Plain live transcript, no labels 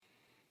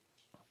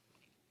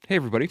Hey,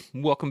 everybody.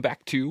 Welcome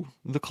back to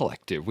The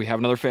Collective. We have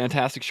another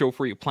fantastic show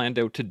for you planned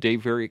out today.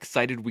 Very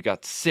excited. We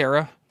got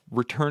Sarah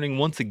returning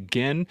once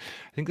again.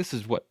 I think this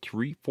is what,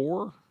 three,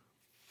 four,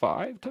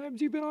 five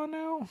times you've been on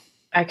now?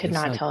 I could It's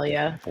not like tell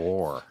you.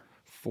 four.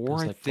 Four,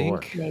 Feels I like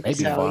four. think. Maybe Maybe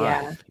so,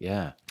 yeah. five.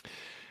 Yeah.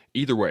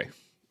 Either way,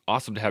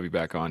 awesome to have you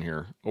back on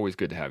here. Always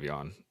good to have you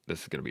on.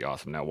 This is going to be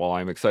awesome. Now, while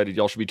I'm excited,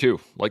 y'all should be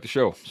too. Like the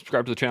show,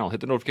 subscribe to the channel,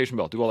 hit the notification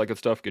bell, do all that good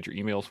stuff, get your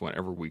emails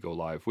whenever we go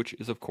live, which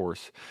is, of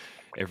course,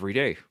 every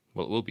day.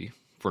 Well, it will be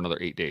for another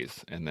 8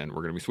 days, and then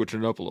we're going to be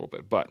switching it up a little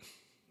bit. But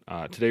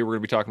today we're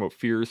going to be talking about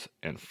fears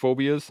and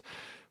phobias.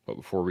 But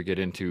before we get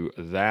into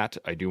that,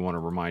 I do want to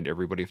remind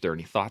everybody if there are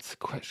any thoughts,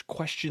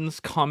 questions,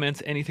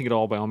 comments, anything at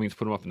all, by all means,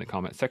 put them up in the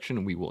comment section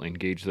and we will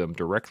engage them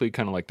directly,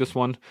 kind of like this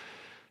one.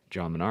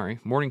 John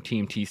Minari, Morning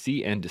Team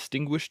TC, and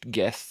distinguished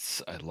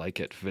guests. I like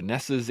it.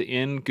 Vanessa's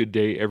in. Good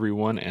day,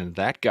 everyone. And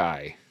that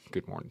guy,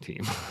 good morning,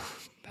 team.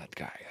 That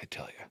guy, I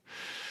tell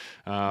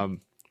you.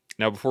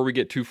 Now, before we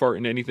get too far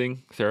into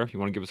anything, Sarah, you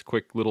want to give us a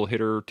quick little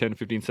hitter, 10 to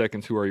 15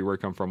 seconds? Who are you, where you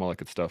come from, all that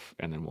good stuff,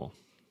 and then we'll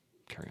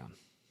carry on.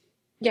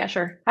 Yeah,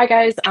 sure. Hi,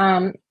 guys.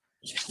 I'm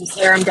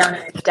Sarah. I'm down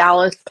in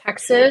Dallas,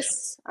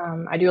 Texas.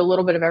 I do a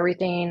little bit of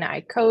everything.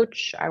 I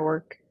coach. I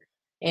work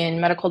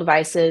in medical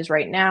devices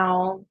right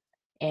now,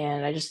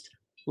 and I just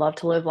love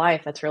to live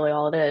life. That's really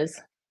all it is.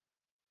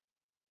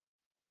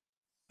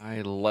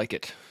 I like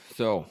it.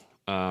 So,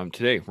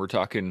 today we're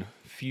talking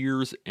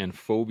fears and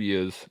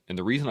phobias. And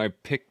the reason I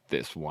picked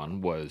this one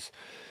was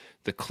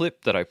the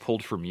clip that I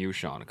pulled from you,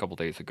 Sean, a couple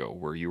days ago,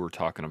 where you were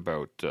talking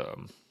about.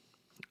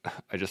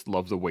 I just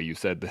love the way you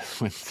said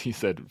this when you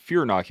said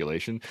fear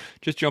inoculation.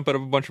 Just jump out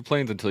of a bunch of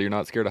planes until you're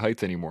not scared of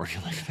heights anymore.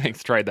 You're like,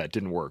 thanks, tried that,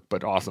 didn't work,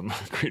 but awesome,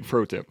 great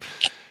pro tip.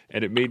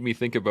 And it made me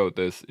think about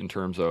this in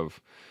terms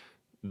of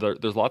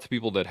there's lots of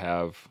people that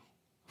have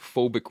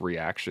phobic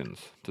reactions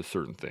to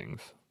certain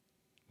things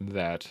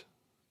that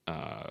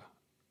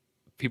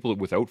people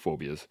without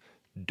phobias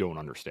don't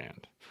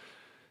understand.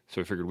 So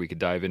I figured we could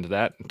dive into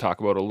that and talk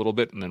about it a little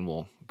bit, and then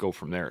we'll go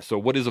from there. So,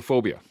 what is a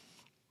phobia?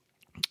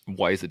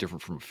 Why is it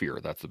different from fear?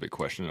 That's the big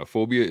question. A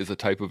phobia is a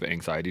type of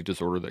anxiety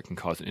disorder that can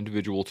cause an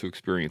individual to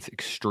experience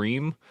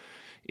extreme,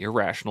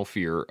 irrational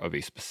fear of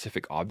a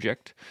specific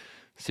object,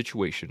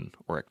 situation,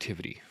 or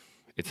activity.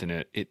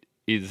 It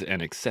is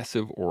an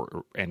excessive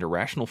and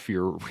irrational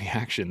fear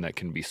reaction that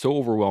can be so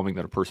overwhelming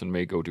that a person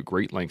may go to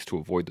great lengths to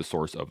avoid the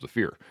source of the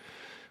fear.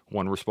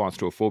 One response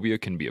to a phobia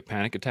can be a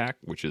panic attack,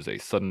 which is a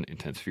sudden,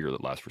 intense fear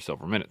that lasts for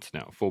several minutes.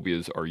 Now,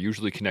 phobias are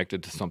usually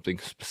connected to something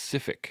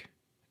specific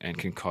and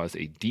can cause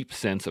a deep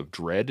sense of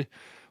dread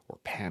or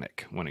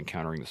panic when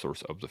encountering the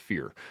source of the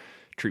fear.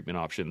 Treatment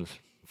options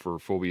for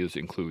phobias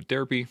include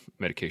therapy,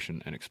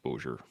 medication, and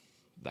exposure,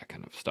 that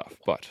kind of stuff.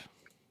 But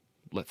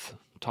let's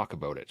talk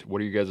about it.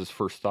 What are you guys'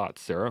 first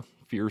thoughts, Sarah?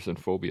 Fears and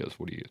phobias,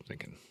 what are you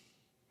thinking?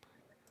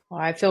 Well,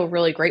 I feel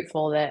really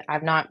grateful that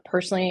I've not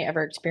personally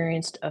ever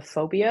experienced a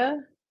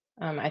phobia.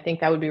 I think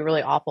that would be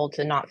really awful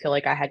to not feel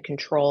like I had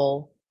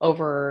control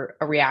over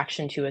a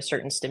reaction to a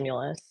certain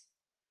stimulus,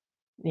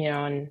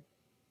 and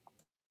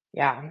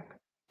yeah.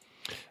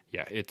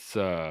 Yeah, it's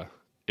odd.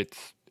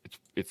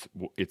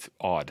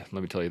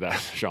 Let me tell you that.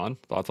 Sean,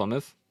 thoughts on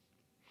this?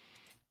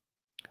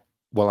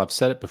 Well, I've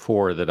said it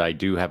before that I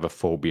do have a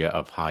phobia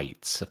of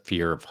heights, a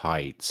fear of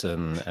heights,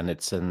 and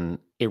it's an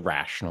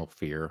irrational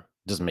fear.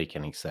 Doesn't make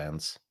any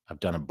sense.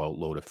 I've done a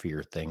boatload of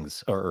fear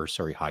things, or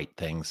sorry, height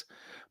things,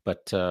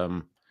 but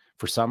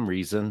for some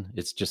reason,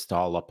 it's just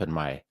all up in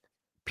my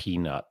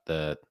peanut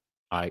that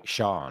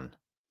Sean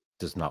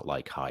does not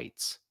like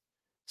heights.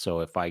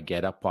 So if I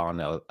get up on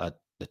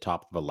the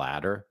top of a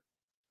ladder,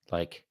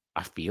 like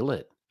I feel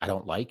it. I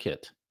don't like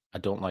it. I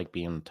don't like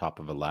being on top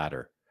of a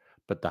ladder.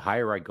 But the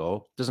higher I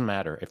go, doesn't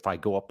matter. If I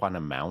go up on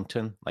a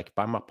mountain, like if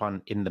I'm up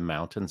on in the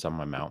mountains on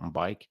my mountain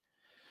bike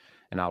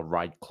and I'll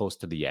ride close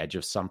to the edge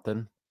of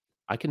something,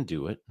 I can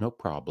do it, no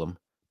problem.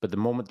 But the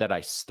moment that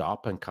I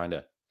stop and kind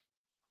of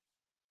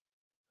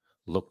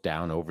look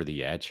down over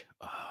the edge,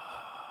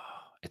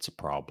 it's a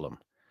problem.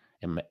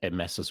 It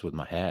messes with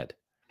my head.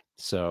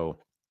 So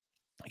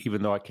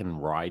even though I can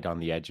ride on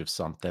the edge of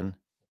something,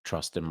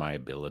 trust in my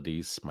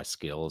abilities, my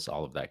skills,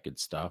 all of that good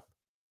stuff,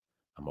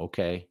 I'm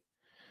okay.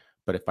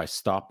 But if I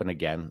stop and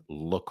again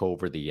look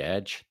over the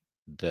edge,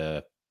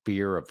 the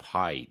fear of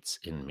heights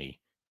in me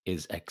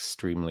is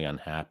extremely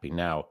unhappy.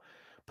 Now,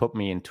 put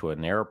me into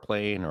an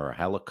airplane or a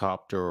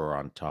helicopter or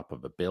on top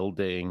of a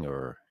building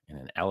or in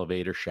an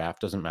elevator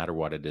shaft, doesn't matter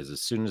what it is.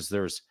 As soon as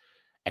there's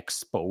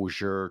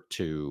exposure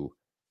to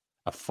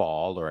a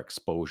fall or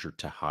exposure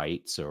to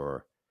heights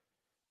or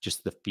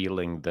just the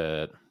feeling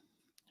that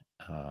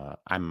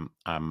I'm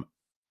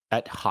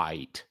at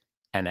height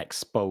and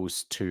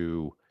exposed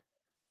to,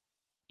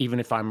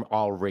 even if I'm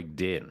all rigged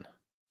in,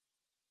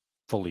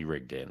 fully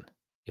rigged in,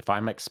 if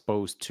I'm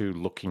exposed to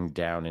looking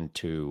down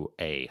into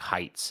a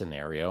height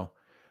scenario,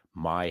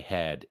 my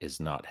head is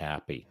not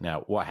happy.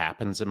 Now, what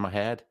happens in my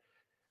head?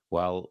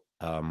 Well,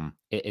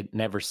 it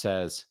never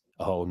says,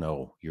 "Oh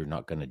no, you're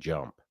not going to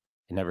jump."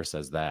 It never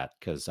says that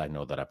because I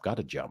know that I've got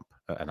to jump,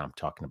 and I'm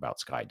talking about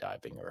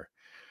skydiving or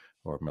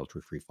or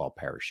military free fall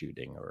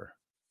parachuting, or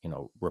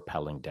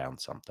rappelling down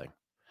something.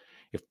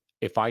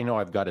 If I know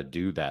I've got to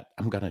do that,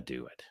 I'm going to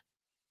do it.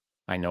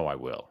 I know I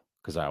will,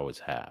 because I always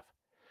have.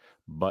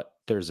 But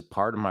there's a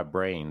part of my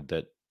brain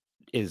that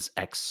is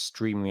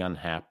extremely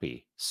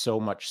unhappy, so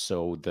much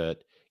so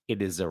that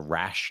it is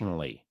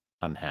irrationally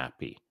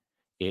unhappy.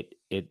 It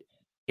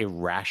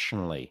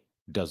irrationally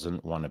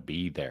doesn't want to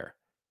be there.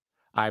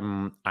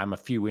 I'm a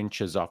few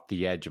inches off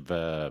the edge of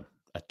a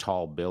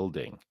tall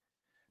building.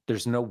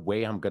 There's no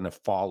way I'm going to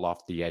fall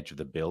off the edge of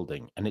the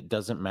building, and it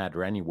doesn't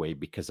matter anyway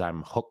because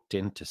I'm hooked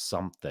into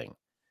something.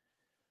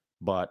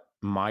 But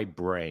my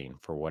brain,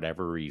 for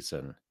whatever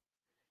reason,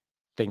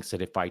 thinks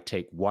that if I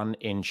take 1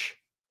 inch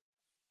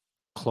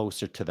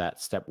closer to that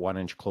step, 1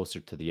 inch closer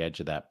to the edge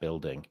of that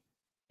building,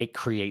 it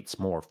creates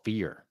more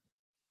fear.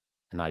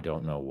 And I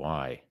don't know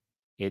why.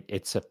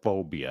 It's a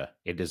phobia.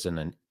 It is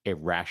an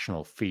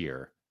irrational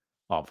fear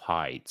of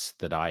heights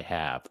that I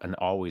have and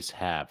always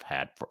have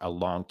had for a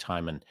long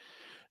time. And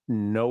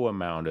no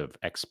amount of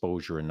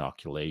exposure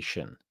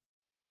inoculation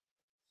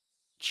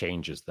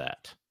changes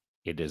that.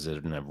 It is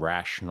an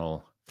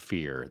irrational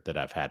fear that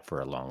I've had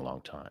for a long,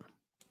 long time.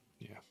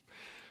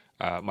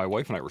 Yeah. My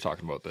wife and I were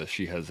talking about this.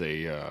 She has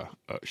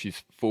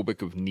she's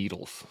phobic of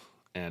needles.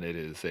 And it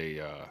is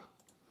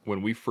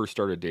when we first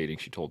started dating,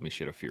 she told me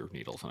she had a fear of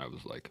needles. And I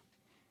was like,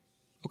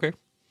 okay,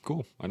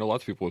 cool. I know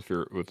lots of people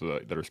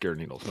that are scared of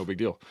needles. No big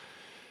deal.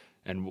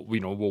 And,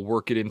 we'll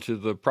work it into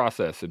the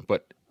process.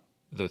 But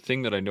the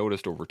thing that I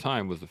noticed over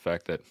time was the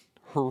fact that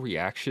her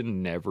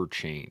reaction never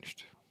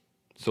changed.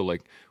 So,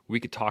 like, we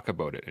could talk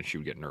about it and she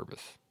would get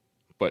nervous.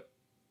 But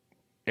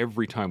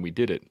every time we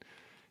did it,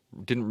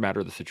 didn't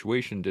matter the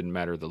situation, didn't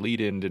matter the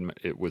lead in,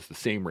 it was the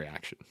same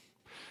reaction.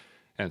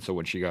 And so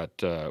when she got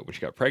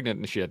pregnant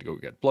and she had to go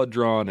get blood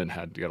drawn and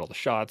had to get all the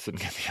shots and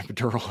get the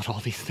epidural and all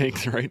these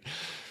things, right?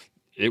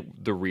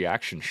 The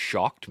reaction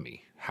shocked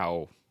me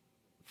how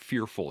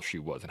fearful she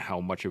was and how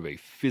much of a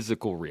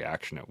physical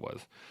reaction it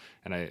was.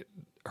 And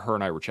her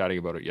and I were chatting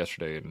about it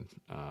yesterday, and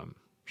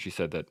she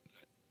said that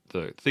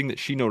the thing that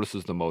she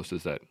notices the most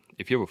is that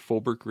if you have a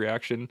phobic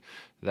reaction,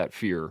 that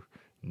fear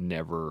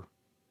never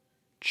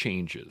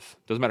changes.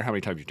 Doesn't matter how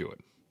many times you do it,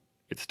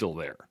 it's still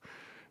there.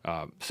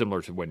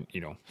 Similar to when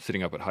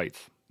sitting up at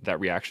heights, that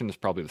reaction is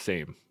probably the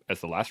same as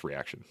the last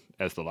reaction,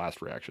 as the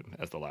last reaction,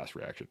 as the last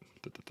reaction,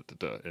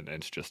 and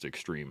it's just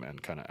extreme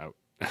and kind of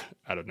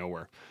out of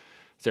nowhere.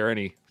 Sarah,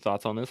 any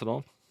thoughts on this at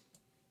all?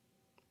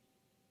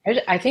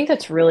 I think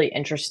that's really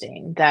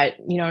interesting that,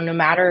 no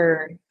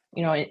matter,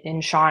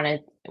 in Sean,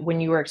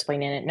 when you were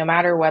explaining it, no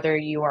matter whether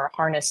you are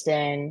harnessed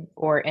in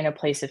or in a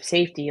place of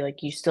safety,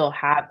 like you still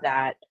have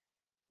that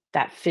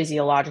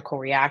physiological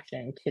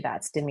reaction to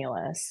that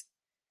stimulus.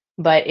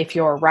 But if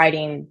you're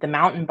riding the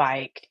mountain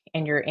bike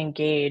and you're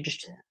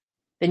engaged,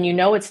 then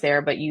it's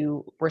there, but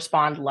you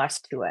respond less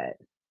to it,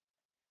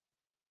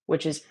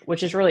 which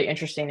is really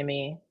interesting to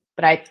me.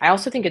 But I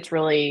also think it's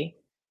really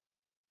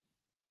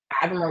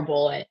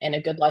admirable and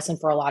a good lesson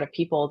for a lot of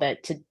people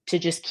that to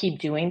just keep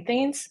doing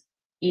things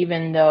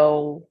even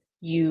though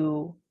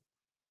you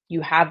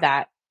have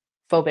that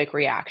phobic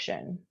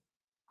reaction,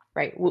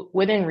 right?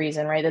 Within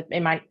reason, right? That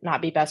it might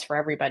not be best for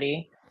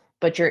everybody,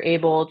 but you're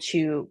able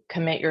to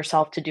commit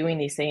yourself to doing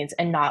these things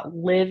and not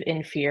live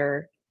in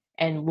fear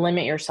and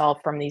limit yourself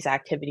from these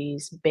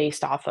activities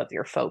based off of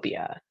your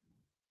phobia.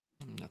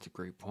 That's a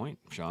great point,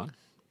 Sean.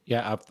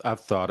 Yeah, I've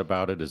thought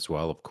about it as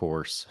well, of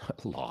course,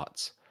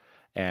 lots.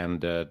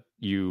 And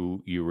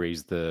you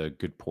raised the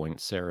good point,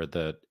 Sarah,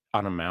 that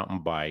on a mountain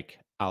bike,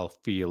 I'll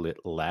feel it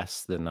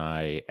less than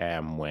I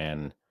am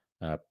when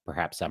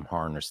perhaps I'm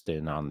harnessed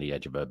in on the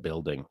edge of a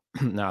building.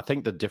 Now, I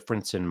think the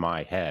difference in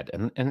my head,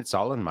 and it's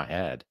all in my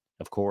head,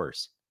 of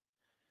course.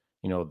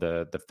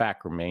 The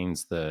fact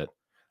remains that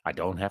I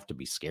don't have to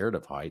be scared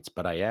of heights,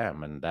 but I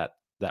am, and that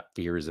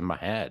fear is in my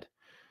head.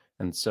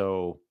 And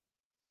so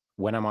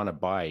when I'm on a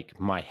bike,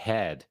 my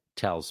head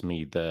tells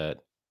me that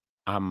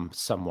I'm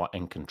somewhat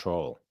in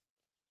control.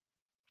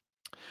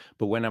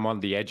 But when I'm on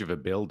the edge of a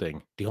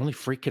building, the only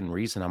freaking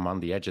reason I'm on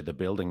the edge of the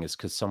building is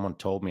because someone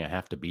told me I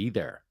have to be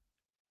there.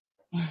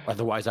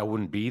 Otherwise, I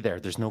wouldn't be there.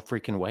 There's no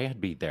freaking way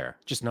I'd be there.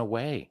 Just no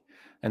way.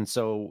 And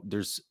so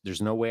there's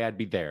no way I'd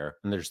be there,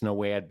 and there's no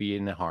way I'd be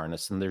in a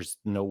harness, and there's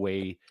no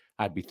way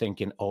I'd be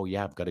thinking, oh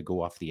yeah, I've got to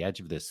go off the edge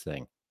of this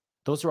thing.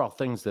 Those are all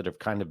things that have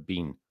kind of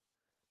been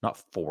not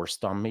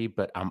forced on me,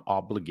 but I'm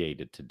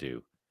obligated to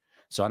do.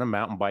 So on a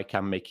mountain bike,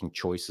 I'm making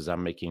choices.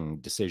 I'm making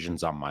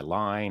decisions on my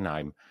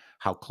line.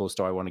 How close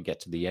do I want to get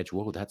to the edge?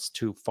 Whoa, that's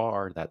too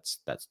far. That's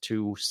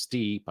too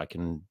steep. I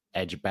can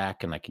edge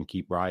back and I can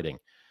keep riding.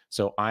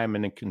 So I am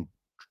in a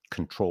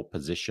control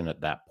position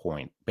at that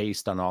point.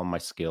 Based on all my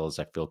skills,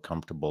 I feel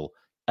comfortable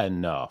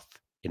enough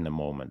in the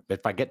moment. But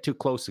if I get too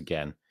close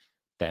again,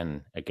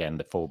 then again,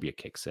 the phobia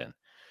kicks in.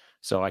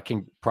 So I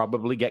can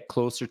probably get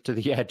closer to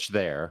the edge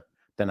there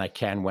than I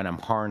can when I'm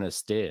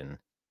harnessed in,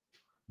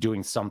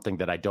 doing something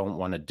that I don't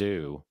want to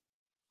do,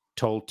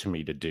 told to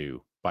me to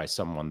do by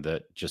someone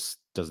that just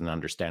doesn't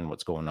understand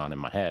what's going on in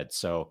my head.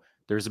 So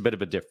there's a bit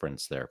of a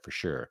difference there for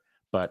sure.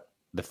 But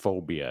the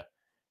phobia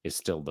is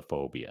still the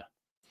phobia.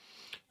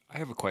 I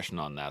have a question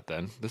on that.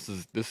 Then this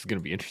is going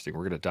to be interesting.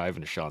 We're going to dive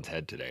into Sean's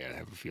head today. I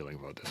have a feeling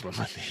about this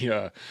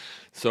one.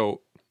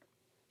 So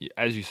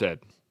as you said,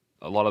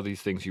 a lot of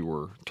these things you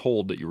were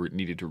told that you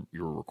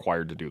were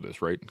required to do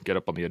this, right? Get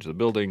up on the edge of the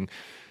building,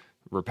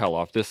 rappel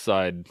off this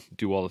side,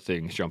 do all the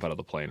things, jump out of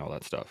the plane, all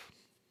that stuff.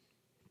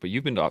 But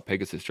you've been to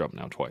Pegasus jump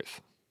now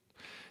twice.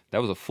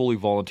 That was a fully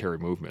voluntary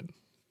movement.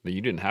 That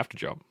you didn't have to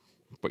jump,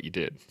 but you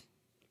did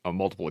on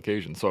multiple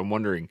occasions. So I'm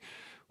wondering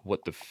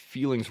what the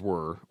feelings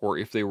were, or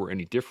if they were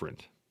any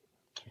different,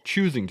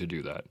 choosing to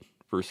do that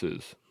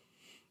versus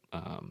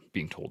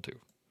being told to.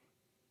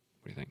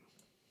 What do you think?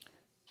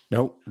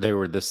 No, they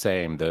were the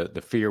same.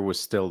 The fear was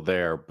still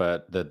there,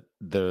 but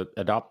the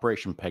at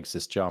Operation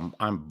Pegasus Jump,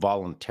 I'm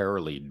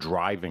voluntarily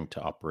driving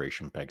to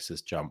Operation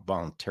Pegasus Jump,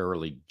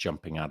 voluntarily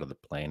jumping out of the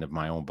plane of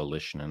my own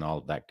volition and all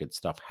of that good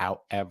stuff.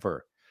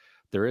 However,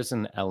 there is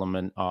an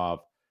element of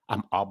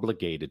I'm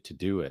obligated to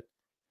do it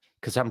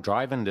because I'm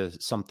driving to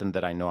something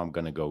that I know I'm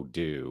going to go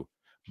do.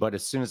 But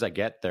as soon as I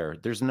get there,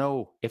 there's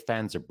no ifs,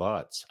 ands, or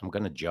buts. I'm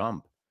going to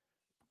jump.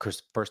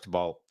 Because first of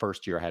all,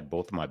 first year I had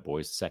both of my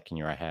boys. Second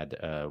year I had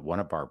one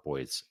of our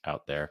boys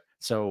out there.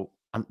 So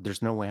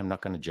there's no way I'm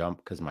not going to jump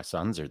because my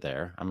sons are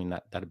there. I mean,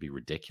 that'd be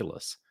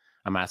ridiculous.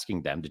 I'm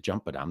asking them to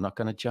jump, but I'm not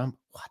going to jump.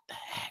 What the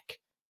heck?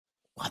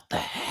 What the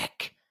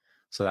heck?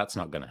 So that's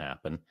not going to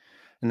happen.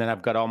 And then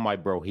I've got all my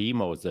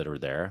brohemos that are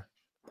there,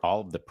 all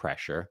of the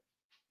pressure.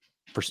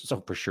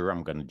 So for sure,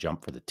 I'm going to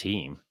jump for the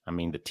team. I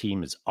mean, the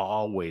team is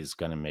always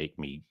going to make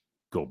me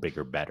go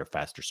bigger, better,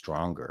 faster,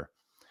 stronger.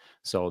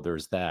 So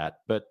there's that.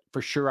 But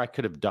for sure, I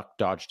could have duck,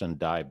 dodged, and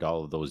dived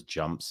all of those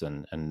jumps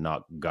and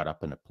not got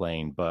up in a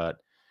plane. But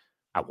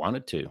I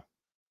wanted to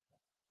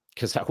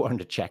because I wanted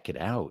to check it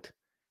out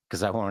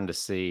because I wanted to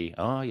see.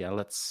 Oh yeah,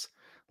 let's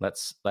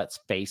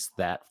face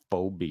that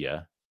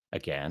phobia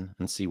again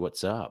and see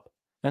what's up.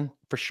 And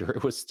for sure,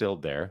 it was still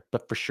there.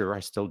 But for sure, I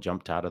still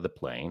jumped out of the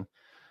plane.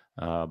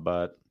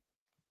 But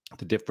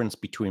the difference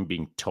between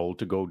being told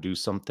to go do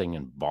something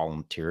and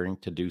volunteering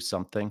to do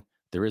something,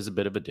 there is a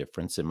bit of a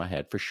difference in my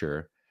head for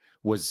sure.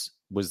 Was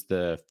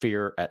the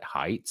fear at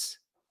heights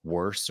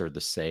worse or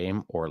the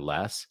same or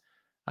less?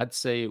 I'd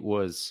say it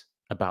was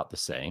about the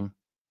same.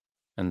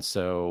 And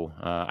so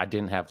I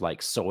didn't have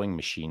like sewing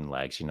machine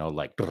legs,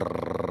 like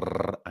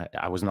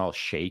I wasn't all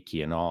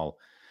shaky and all.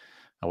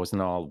 I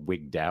wasn't all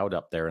wigged out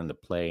up there in the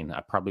plane.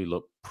 I probably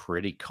looked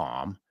pretty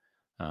calm,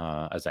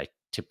 as I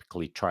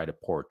typically try to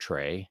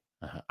portray.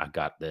 I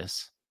got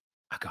this.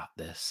 I got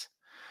this.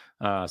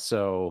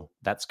 So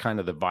that's kind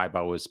of the vibe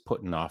I was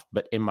putting off.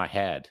 But in my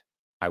head,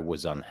 I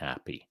was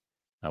unhappy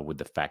with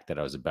the fact that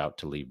I was about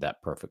to leave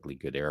that perfectly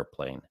good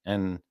airplane.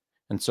 And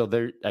so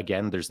there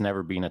again, there's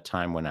never been a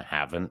time when I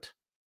haven't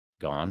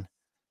gone.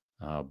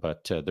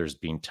 But there's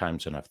been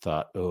times when I've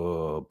thought,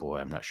 oh boy,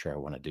 I'm not sure I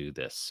want to do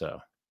this. So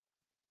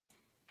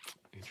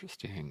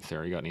Interesting.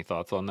 Sarah, you got any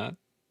thoughts on that?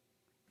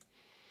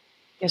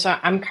 Yeah, so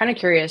I'm kind of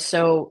curious.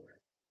 So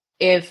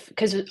if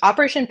because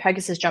Operation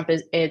Pegasus Jump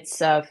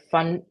it's a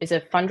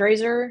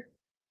fundraiser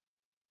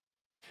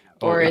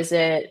Oh, or is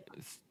it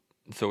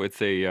so it's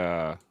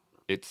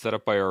set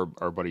up by our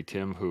buddy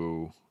Tim,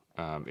 who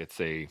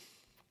it's a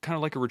kind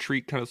of like a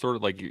retreat, kind of sort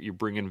of like you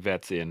bring in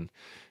vets in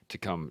to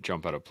come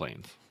jump out of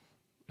planes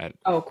at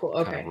oh cool,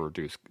 kind of okay. a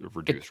reduced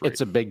rate.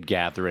 it's a big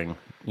gathering,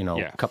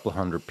 Yeah, a couple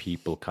hundred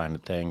people kind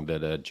of thing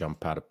that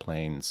jump out of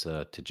planes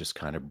to just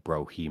kind of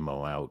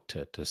brohemo out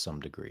to some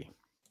degree.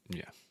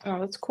 yeah. Oh,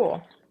 that's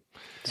cool.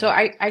 So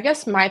I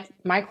guess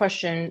my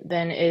question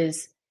then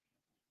is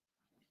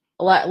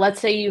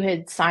let's say you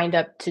had signed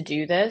up to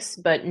do this,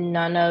 but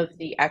none of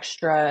the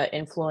extra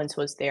influence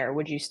was there.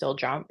 Would you still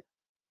jump?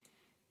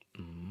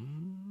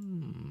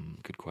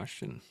 Good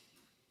question.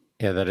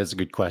 Yeah, that is a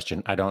good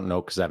question. I don't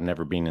know because I've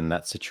never been in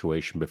that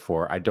situation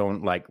before. I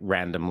don't like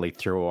randomly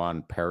throw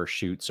on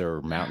parachutes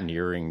or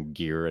mountaineering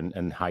gear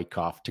and hike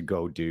off to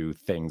go do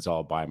things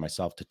all by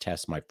myself to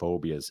test my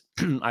phobias.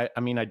 I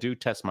mean, I do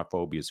test my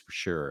phobias for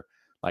sure.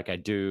 Like I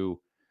do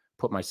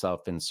put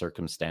myself in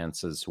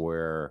circumstances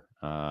where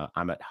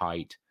I'm at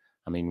height.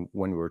 I mean,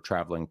 when we were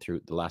traveling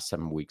through the last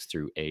 7 weeks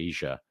through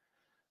Asia,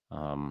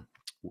 um,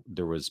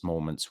 there was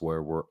moments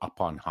where we're up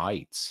on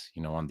heights,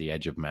 on the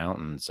edge of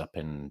mountains, up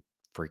in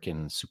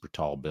freaking super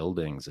tall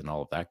buildings and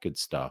all of that good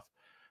stuff.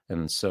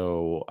 And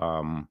so,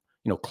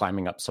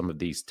 climbing up some of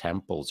these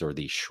temples or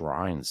these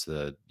shrines,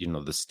 the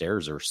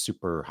stairs are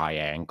super high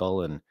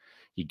angle and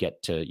you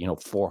get to,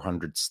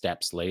 400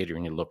 steps later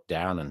and you look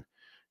down and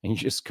you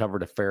just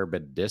covered a fair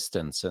bit of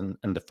distance and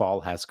the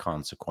fall has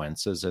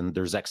consequences and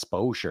there's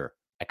exposure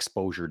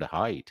to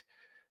height.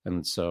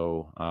 And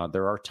so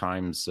there are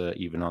times,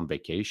 even on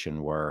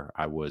vacation, where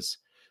I was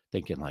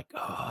thinking like,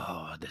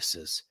 "Oh, this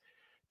is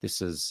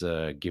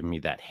giving me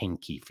that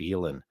hinky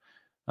feeling."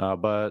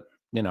 But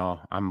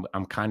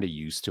I'm kind of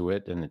used to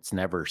it, and it's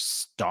never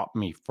stopped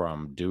me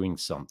from doing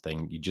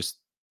something.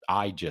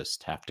 I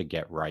just have to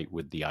get right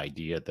with the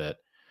idea that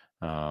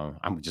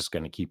I'm just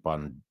going to keep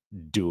on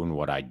doing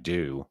what I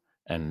do,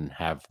 and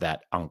have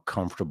that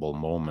uncomfortable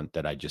moment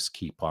that I just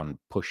keep on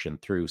pushing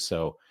through.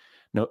 So,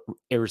 no,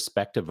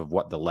 irrespective of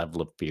what the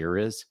level of fear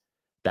is,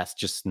 that's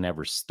just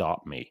never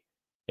stopped me.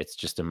 It's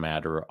just a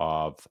matter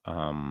of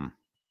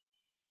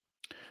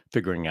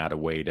figuring out a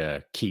way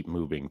to keep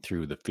moving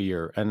through the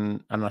fear.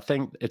 And I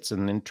think it's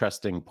an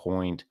interesting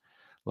point.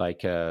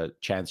 Like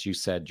Chance, you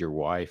said your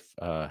wife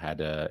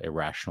had a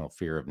irrational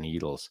fear of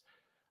needles.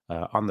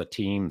 On the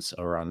teams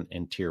or on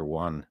in tier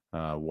one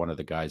of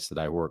the guys that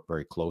I work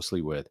very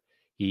closely with,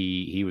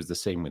 he was the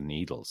same with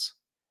needles,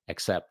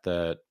 except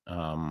that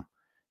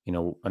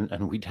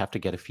and we'd have to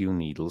get a few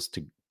needles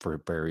to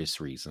for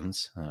various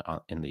reasons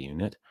in the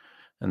unit.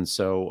 And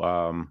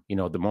so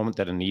the moment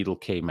that a needle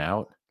came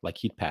out, like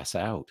he'd pass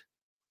out,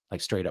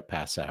 like straight up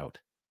pass out.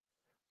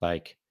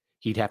 Like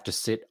he'd have to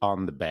sit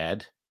on the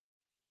bed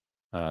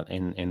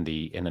in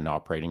an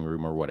operating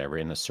room or whatever,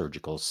 in a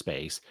surgical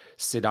space,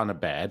 sit on a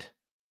bed,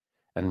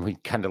 and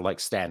we'd kind of like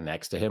stand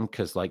next to him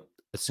because like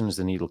as soon as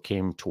the needle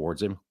came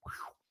towards him,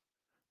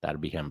 that'd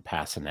be him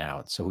passing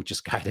out. So we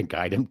just kind of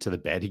guide him to the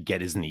bed. He'd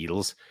get his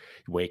needles,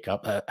 wake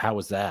up. How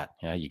was that?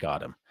 Yeah, you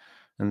got him.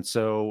 And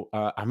so,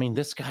 I mean,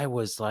 this guy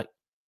was like,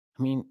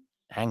 I mean,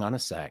 hang on a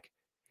sec.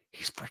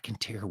 He's freaking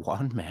tier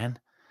one, man.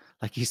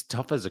 Like he's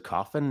tough as a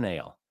coffin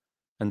nail.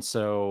 And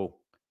so,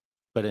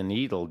 but a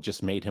needle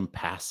just made him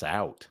pass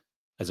out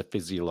as a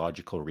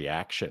physiological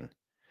reaction.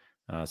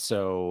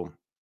 So,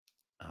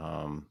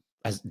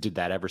 did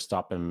that ever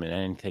stop him in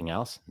anything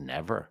else?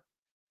 Never.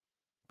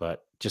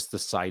 But just the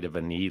sight of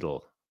a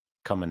needle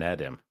coming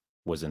at him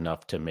was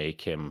enough to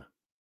make him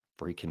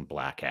freaking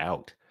black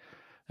out.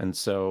 And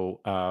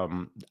so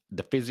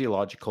the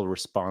physiological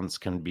response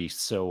can be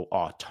so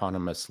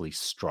autonomously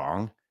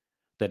strong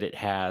that it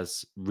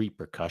has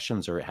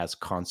repercussions or it has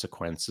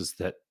consequences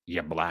that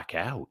you black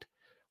out.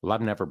 Well, I've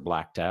never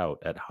blacked out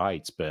at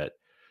heights, but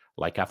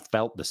like I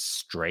felt the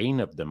strain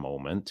of the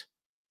moment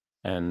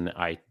and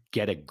I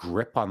get a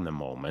grip on the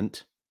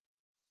moment.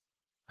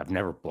 I've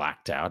never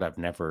blacked out. I've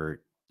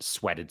never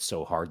sweated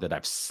so hard that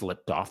I've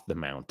slipped off the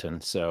mountain.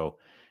 So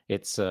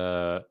it's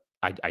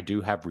I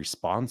do have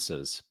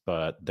responses,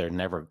 but they're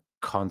never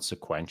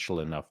consequential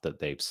enough that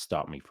they've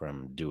stopped me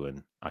from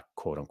doing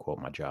quote unquote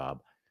my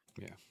job.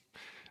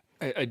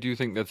 Yeah, I do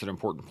think that's an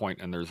important point,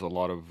 and there's a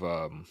lot of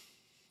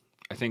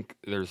I think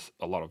there's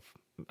a lot of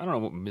I don't know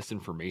what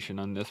misinformation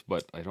on this,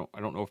 but I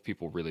don't know if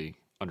people really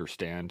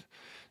understand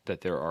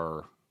that there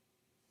are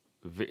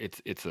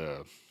it's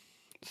a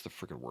it's the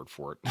freaking word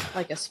for it.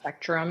 Like a A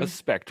spectrum.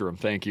 spectrum.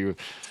 Thank you.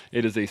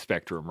 It is a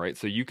spectrum, right?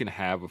 So you can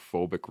have a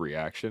phobic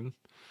reaction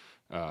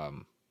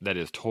that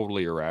is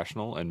totally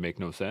irrational and make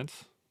no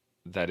sense.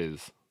 That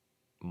is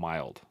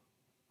mild,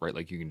 right?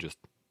 Like you can just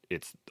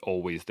it's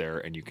always there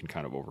and you can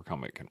kind of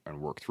overcome it and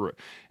work through it.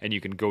 And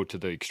you can go to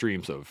the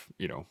extremes of,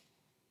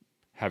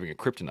 having a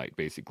kryptonite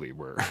basically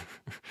where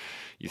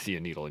you see a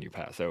needle and you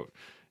pass out.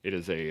 It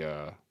is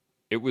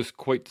it was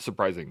quite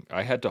surprising.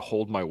 I had to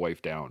hold my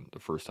wife down the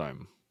first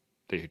time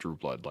they drew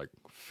blood, like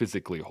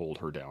physically hold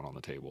her down on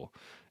the table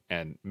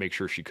and make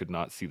sure she could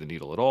not see the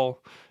needle at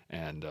all.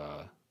 And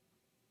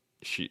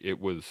it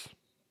was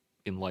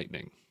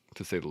enlightening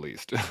to say the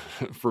least.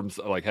 From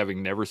like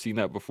having never seen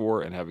that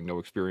before and having no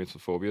experience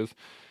with phobias,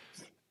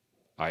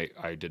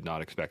 I did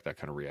not expect that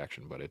kind of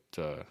reaction, but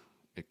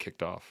it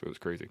kicked off. It was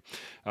crazy.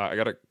 I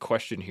got a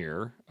question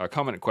here, a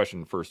comment and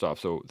question first off.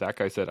 So that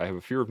guy said, I have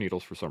a fear of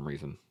needles for some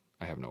reason.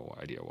 I have no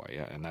idea why.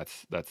 Yeah, and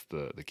that's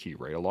the key,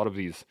 right? A lot of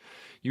these,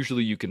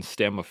 usually you can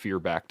stem a fear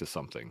back to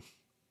something,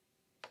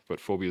 but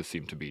phobias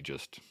seem to be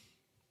just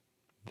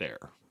there.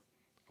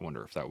 I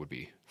wonder if that would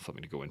be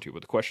something to go into.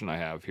 But the question I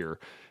have here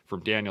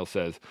from Daniel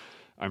says,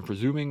 I'm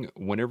presuming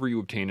whenever you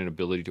obtain an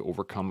ability to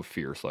overcome a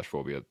fear /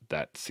 phobia,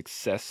 that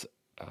success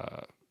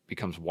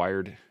becomes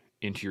wired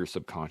into your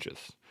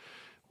subconscious,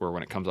 where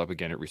when it comes up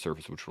again, it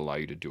resurfaces, which will allow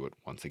you to do it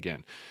once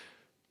again.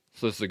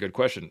 So this is a good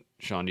question.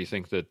 Sean, do you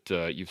think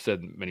that you've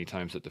said many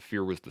times that the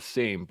fear was the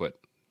same, but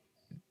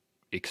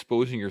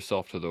exposing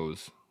yourself to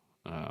those,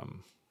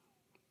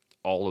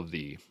 all of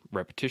the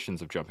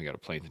repetitions of jumping out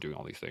of planes and doing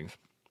all these things,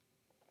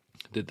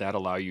 did that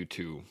allow you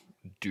to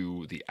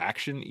do the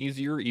action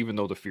easier, even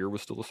though the fear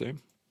was still the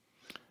same?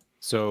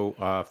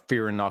 So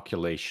fear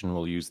inoculation,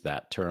 we'll use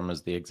that term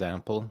as the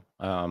example.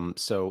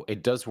 So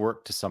it does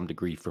work to some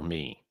degree for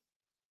me,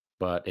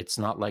 but it's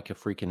not like a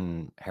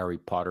freaking Harry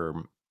Potter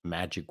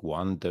magic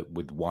wand that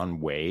with one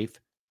wave,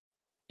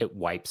 it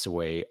wipes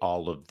away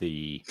all of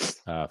the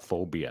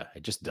phobia.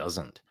 It just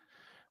doesn't.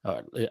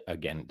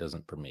 Again, it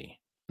doesn't for me.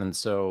 And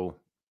so,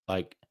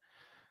 like,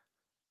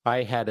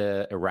 I had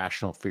a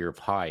irrational fear of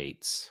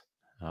heights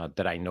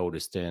that I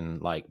noticed in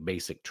like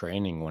basic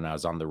training when I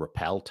was on the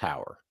rappel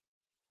tower.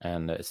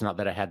 And it's not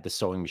that I had the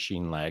sewing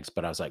machine legs,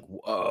 but I was like,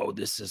 whoa,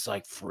 this is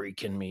like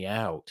freaking me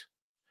out.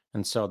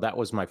 And so that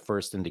was my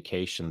first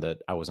indication that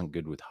I wasn't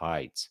good with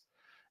heights.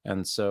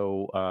 And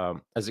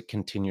so as it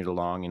continued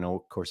along,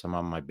 of course, I'm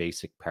on my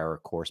basic para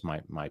course,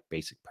 my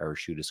basic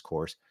parachutist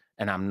course,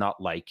 and I'm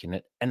not liking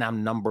it. And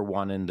I'm number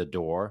one in the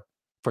door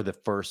for the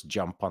first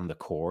jump on the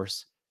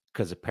course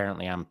because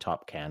apparently I'm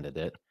top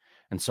candidate.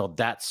 And so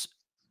that's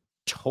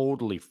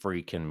totally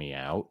freaking me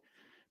out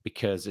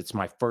because it's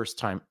my first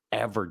time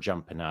ever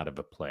jumping out of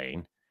a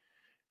plane.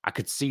 I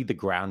could see the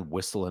ground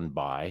whistling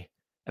by,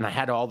 and I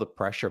had all the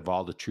pressure of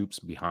all the troops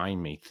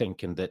behind me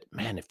thinking that,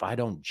 man, if I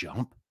don't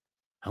jump,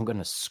 I'm going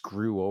to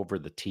screw over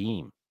the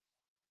team.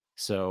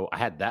 So I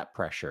had that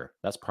pressure.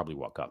 That's probably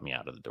what got me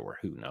out of the door.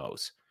 Who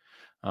knows?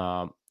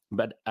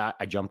 But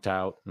I jumped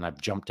out, and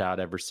I've jumped out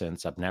ever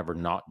since. I've never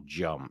not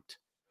jumped.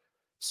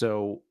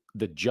 So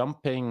the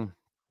jumping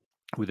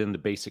within the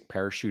basic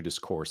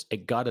parachutist course,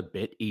 it got a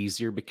bit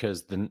easier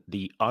because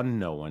the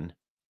unknown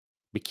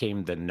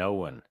became the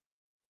known.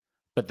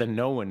 But the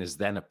known is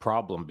then a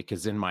problem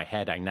because in my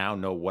head, I now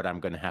know what I'm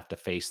going to have to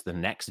face the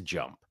next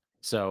jump.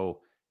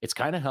 So it's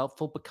kind of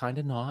helpful, but kind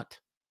of not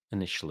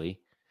initially.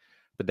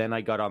 But then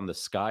I got on the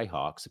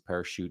Skyhawks, a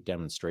parachute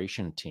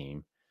demonstration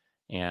team,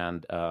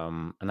 and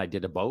I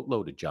did a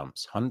boatload of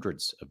jumps,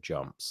 hundreds of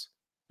jumps.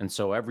 And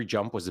so every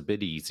jump was a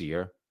bit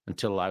easier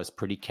until I was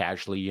pretty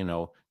casually,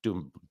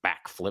 doing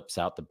backflips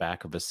out the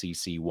back of a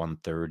CC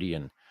 130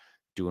 and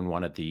doing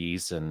one of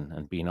these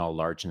and being all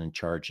large and in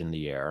charge in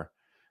the air.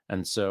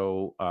 And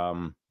so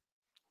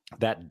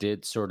that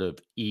did sort of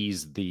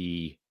ease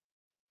the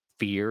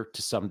fear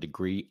to some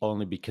degree,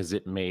 only because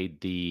it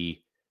made the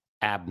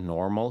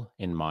abnormal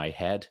in my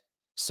head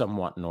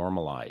somewhat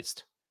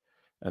normalized.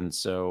 And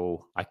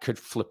so I could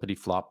flippity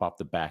flop off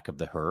the back of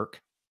the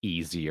Herc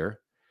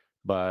easier.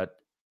 But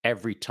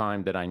every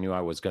time that I knew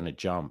I was going to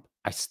jump,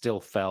 I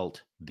still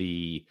felt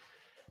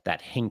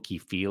that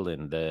hinky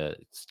feeling, the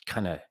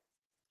kind of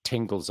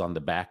tingles on the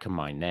back of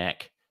my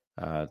neck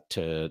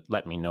to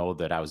let me know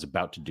that I was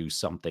about to do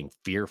something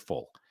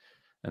fearful.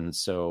 And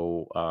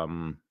so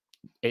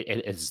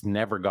it has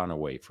never gone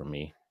away from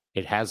me.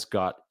 It has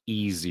got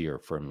easier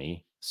for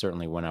me,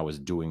 certainly when I was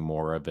doing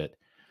more of it.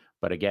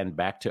 But again,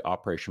 back to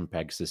Operation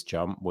Pegasus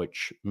Jump,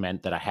 which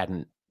meant that I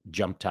hadn't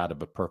jumped out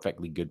of a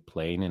perfectly good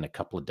plane in a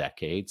couple of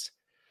decades.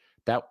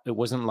 That it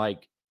wasn't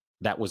like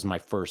that was my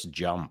first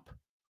jump.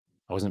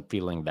 I wasn't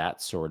feeling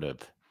that sort of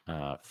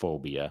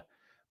phobia.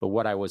 But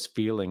what I was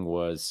feeling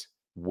was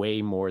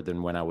way more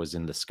than when I was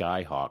in the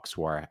Skyhawks,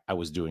 where I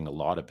was doing a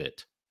lot of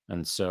it.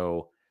 And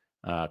so,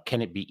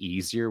 can it be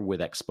easier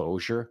with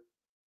exposure?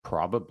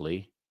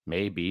 Probably,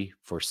 maybe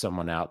for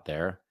someone out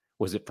there.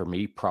 Was it for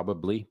me?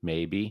 Probably,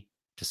 maybe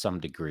to some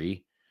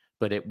degree.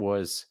 But it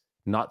was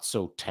not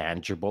so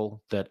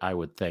tangible that I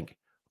would think,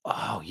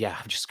 oh, yeah,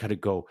 I've just got to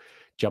go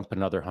jump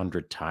another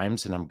 100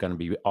 times and I'm going to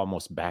be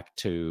almost back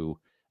to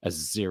a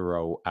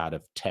 0 out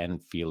of 10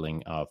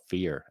 feeling of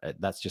fear.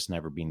 That's just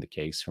never been the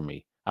case for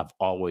me. I've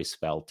always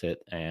felt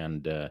it,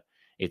 and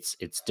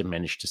it's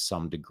diminished to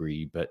some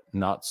degree, but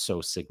not so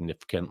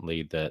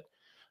significantly that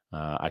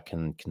I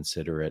can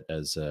consider it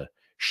as a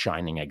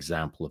shining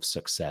example of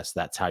success.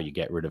 That's how you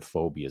get rid of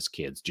phobias,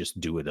 kids. Just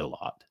do it a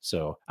lot.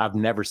 So I've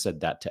never said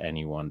that to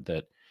anyone,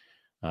 that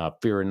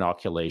fear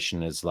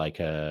inoculation is like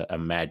a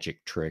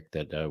magic trick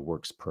that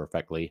works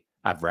perfectly.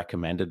 I've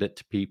recommended it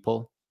to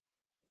people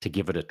to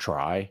give it a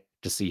try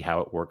to see how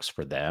it works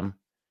for them,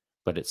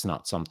 but it's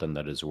not something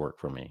that has worked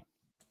for me.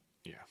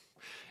 Yeah,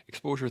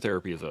 exposure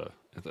therapy is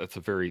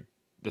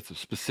that's a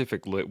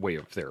specific way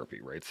of therapy,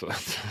 right? So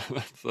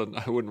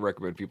I wouldn't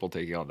recommend people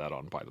taking on that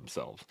on by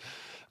themselves.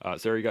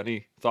 Sarah, you got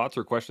any thoughts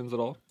or questions at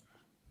all?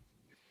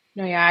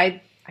 No, yeah,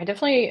 I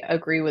definitely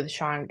agree with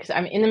Sean because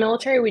I'm in the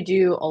military. We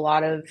do a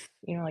lot of,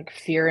 like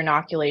fear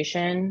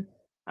inoculation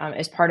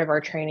as part of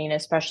our training,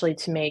 especially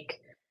to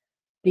make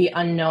the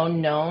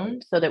unknown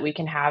known so that we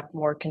can have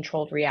more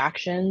controlled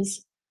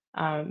reactions.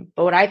 But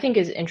what I think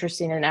is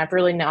interesting, and I've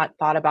really not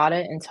thought about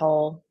it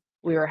until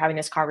we were having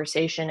this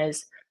conversation,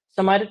 is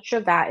so much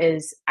of that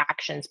is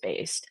actions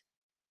based.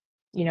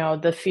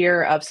 The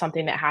fear of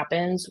something that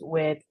happens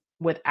with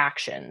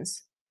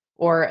actions,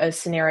 or a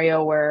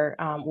scenario where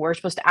we're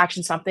supposed to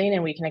action something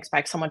and we can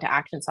expect someone to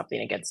action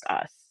something against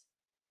us.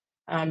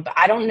 But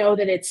I don't know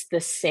that it's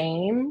the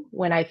same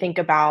when I think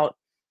about,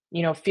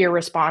 fear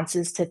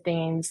responses to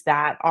things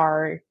that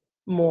are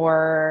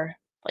more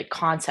like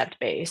concept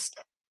based.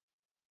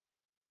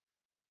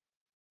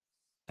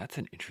 That's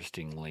an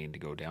interesting lane to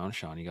go down.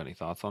 Sean, you got any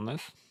thoughts on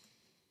this?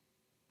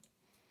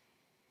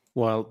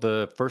 Well,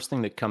 the first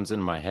thing that comes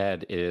in my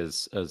head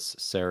is, as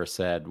Sarah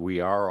said, we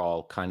are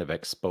all kind of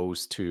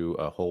exposed to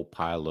a whole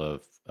pile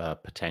of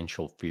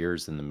potential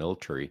fears in the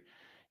military,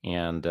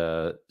 and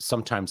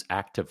sometimes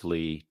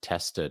actively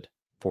tested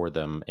for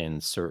them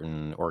in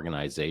certain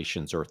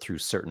organizations or through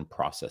certain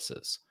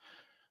processes.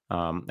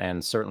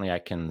 And certainly I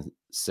can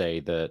say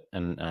that,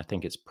 and I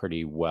think it's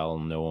pretty well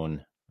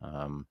known,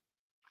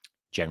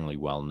 generally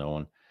well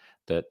known,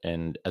 that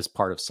and as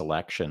part of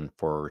selection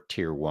for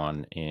Tier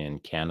 1 in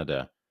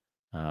Canada,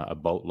 a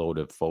boatload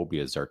of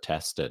phobias are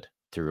tested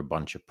through a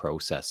bunch of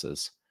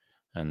processes.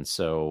 And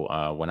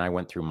so when I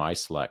went through my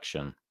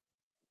selection,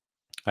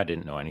 I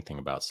didn't know anything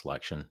about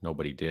selection.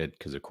 Nobody did,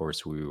 because, of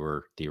course, we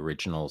were the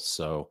originals.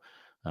 So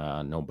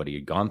nobody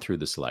had gone through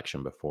the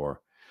selection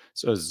before.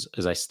 So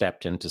as I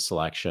stepped into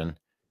selection,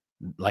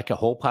 like a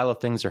whole pile of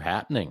things are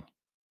happening.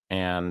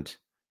 And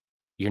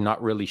you're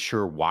not really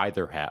sure why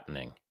they're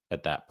happening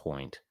at that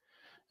point.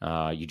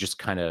 You just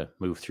kind of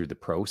move through the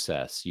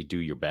process. You do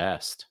your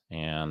best.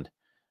 And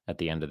at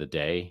the end of the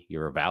day,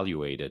 you're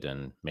evaluated,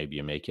 and maybe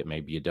you make it,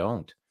 maybe you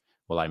don't.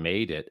 Well, I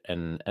made it.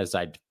 And as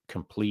I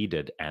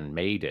completed and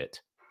made it,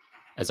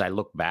 as I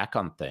look back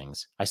on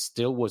things, I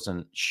still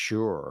wasn't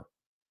sure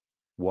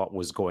what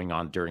was going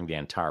on during the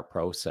entire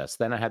process.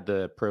 Then I had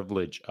the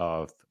privilege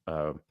of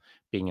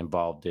being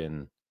involved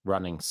in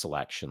running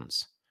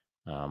selections.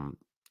 Um,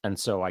 and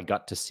so I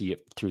got to see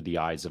it through the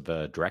eyes of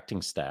a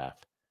directing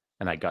staff,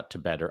 and I got to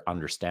better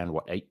understand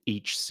what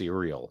each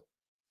serial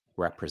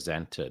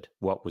represented,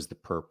 what was the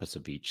purpose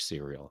of each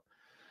serial.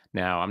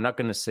 Now, I'm not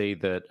going to say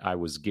that I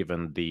was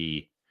given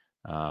the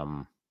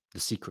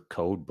secret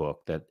code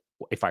book that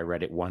if I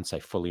read it once, I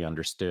fully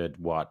understood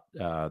what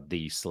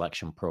the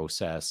selection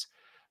process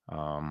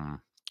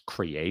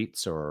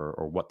creates,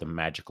 or what the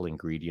magical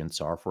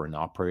ingredients are for an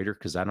operator,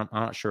 because I'm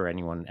not sure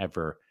anyone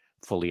ever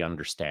fully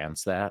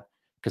understands that,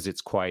 because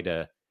it's quite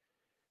a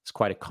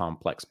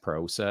complex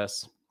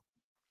process.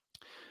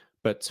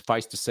 But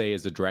suffice to say,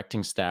 as a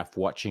directing staff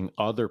watching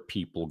other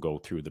people go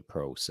through the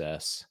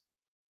process,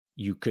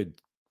 you could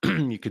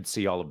you could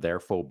see all of their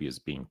phobias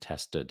being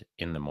tested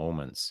in the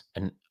moments.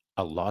 And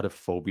a lot of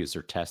phobias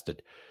are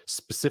tested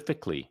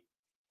specifically,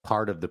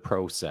 part of the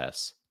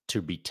process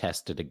to be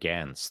tested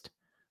against.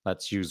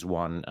 Let's use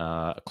one,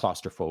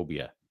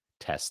 claustrophobia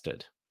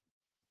tested,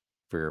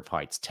 fear of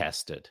heights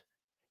tested,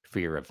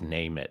 fear of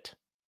name it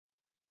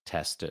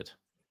tested.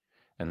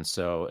 And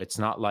so it's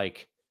not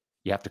like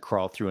you have to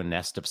crawl through a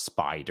nest of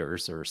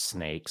spiders or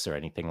snakes or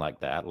anything like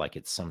that, like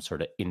it's some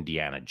sort of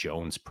Indiana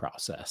Jones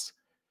process.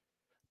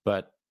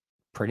 But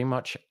pretty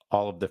much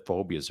all of the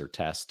phobias are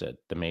tested,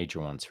 the major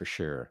ones for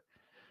sure.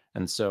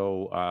 And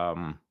so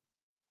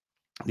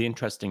the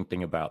interesting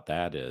thing about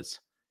that is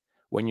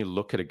when you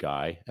look at a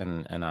guy,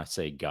 and I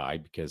say guy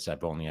because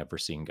I've only ever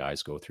seen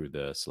guys go through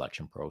the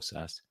selection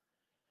process.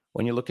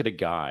 When you look at a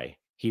guy,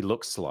 he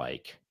looks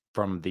like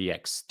from the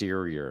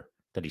exterior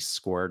that he's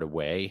squared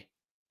away.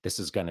 This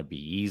is going to be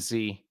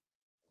easy.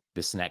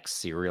 This next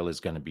serial is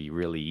going to be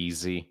really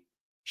easy.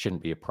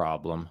 Shouldn't be a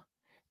problem.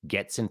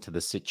 Gets into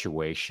the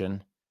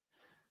situation,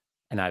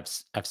 and I've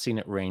seen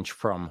it range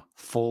from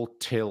full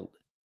tilt,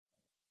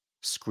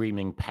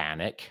 screaming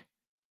panic,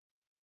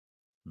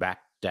 back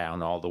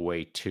down all the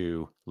way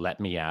to let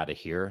me out of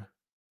here,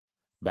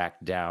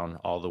 back down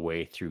all the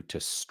way through to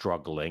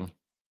struggling,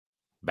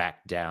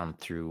 back down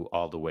through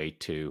all the way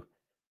to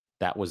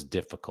that was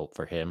difficult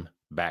for him,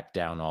 back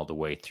down all the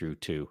way through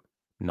to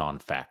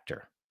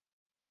non-factor.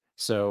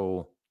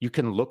 So you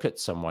can look at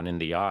someone in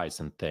the eyes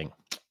and think,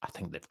 I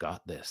think they've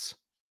got this.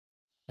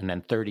 And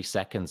then 30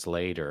 seconds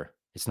later,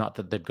 it's not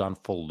that they've gone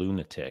full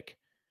lunatic,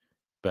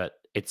 but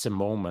it's a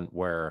moment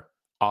where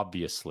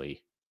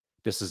obviously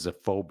this is a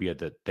phobia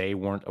that they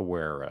weren't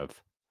aware of.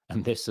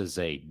 And this is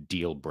a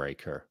deal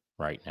breaker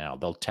right now.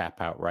 They'll tap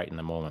out right in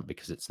the moment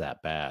because it's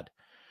that bad.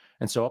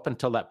 And so up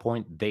until that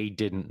point, they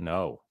didn't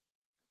know.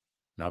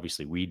 And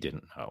obviously we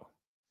didn't know.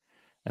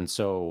 And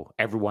so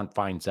everyone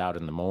finds out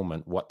in the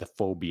moment what the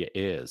phobia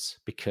is,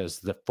 because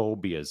the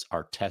phobias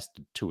are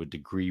tested to a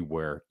degree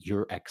where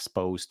you're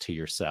exposed to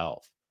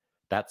yourself.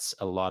 That's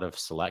a lot of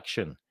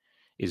selection,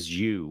 is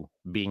you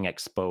being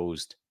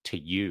exposed to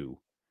you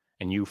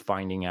and you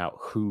finding out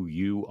who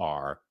you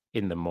are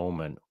in the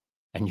moment,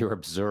 and you're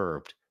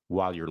observed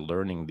while you're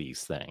learning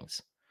these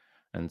things.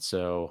 And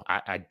so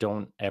I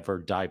don't ever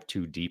dive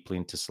too deeply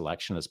into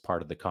selection as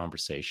part of the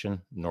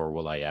conversation, nor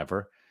will I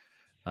ever.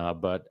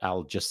 But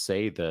I'll just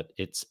say that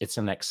it's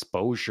an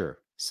exposure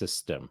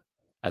system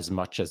as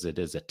much as it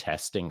is a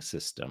testing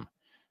system.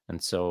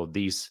 And so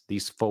these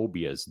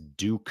phobias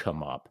do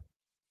come up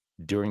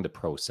during the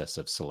process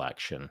of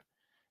selection.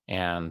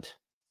 And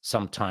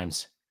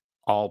sometimes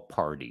all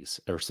parties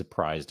are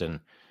surprised, and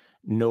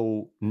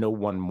no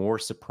one more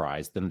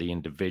surprised than the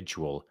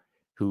individual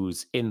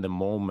who's in the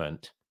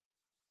moment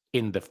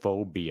in the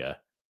phobia,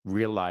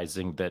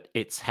 realizing that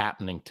it's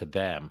happening to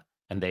them,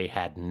 and they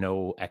had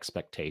no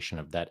expectation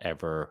of that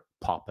ever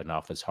popping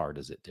off as hard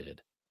as it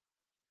did.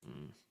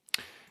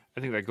 I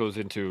think that goes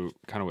into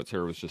kind of what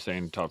Sarah was just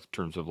saying, in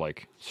terms of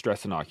like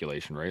stress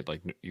inoculation, right?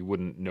 Like you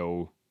wouldn't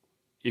know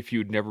if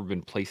you'd never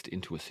been placed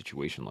into a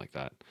situation like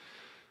that.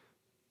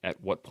 At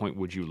what point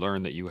would you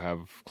learn that you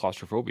have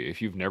claustrophobia?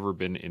 If you've never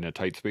been in a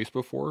tight space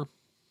before,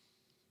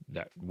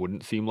 that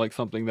wouldn't seem like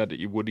something that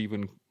you would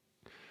even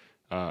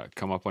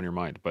come up on your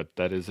mind. But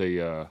that is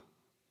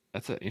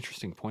that's an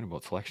interesting point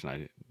about selection.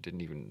 I didn't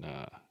even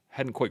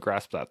hadn't quite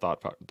grasped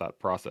that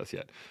process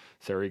yet.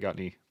 Sarah, you got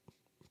any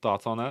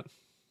thoughts on that?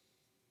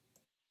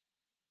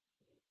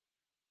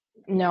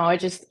 No, I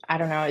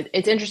don't know.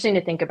 It's interesting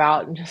to think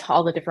about just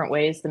all the different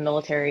ways the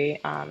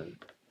military,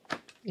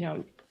 you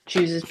know,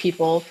 chooses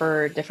people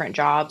for different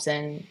jobs,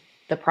 and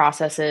the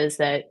processes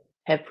that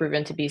have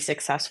proven to be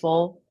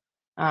successful,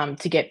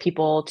 to get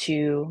people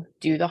to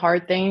do the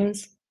hard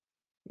things.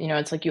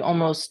 It's like you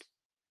almost,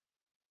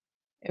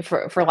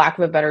 for lack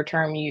of a better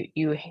term,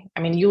 I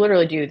mean, you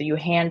literally do. You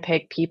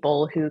handpick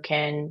people who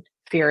can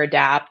fear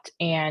adapt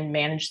and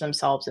manage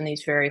themselves in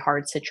these very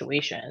hard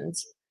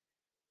situations.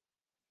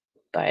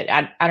 But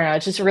I don't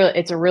know,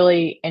 it's a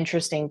really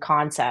interesting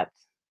concept,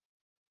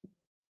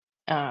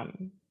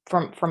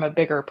 from a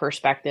bigger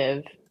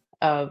perspective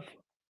of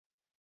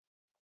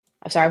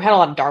I'm sorry, I've had a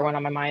lot of Darwin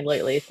on my mind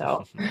lately,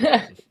 so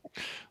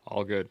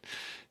All good.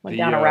 went The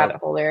down a rabbit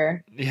hole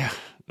there. Yeah,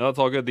 no, that's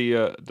all good.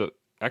 The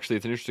actually,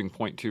 it's an interesting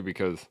point too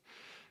because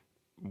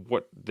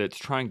what that's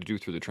trying to do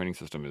through the training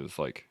system is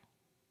like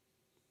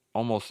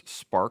almost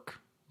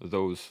spark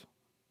those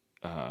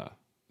uh,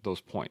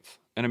 those points.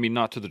 And I mean,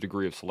 not to the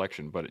degree of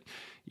selection, but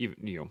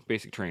even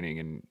basic training,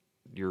 and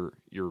you're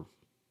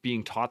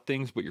being taught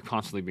things, but you're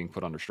constantly being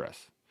put under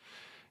stress,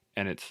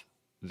 and it's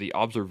the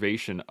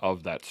observation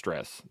of that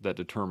stress that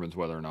determines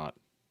whether or not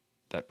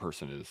that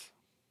person is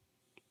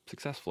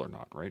successful or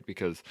not, right?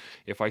 Because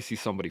if I see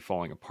somebody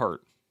falling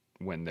apart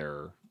when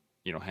they're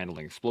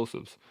handling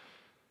explosives,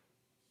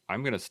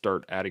 I'm going to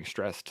start adding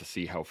stress to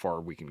see how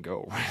far we can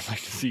go, right? Like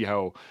to see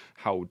how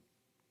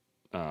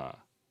uh,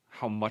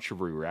 how much of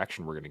a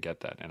reaction we're going to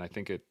get that. And I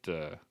think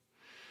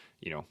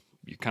you know,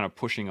 you're kind of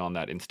pushing on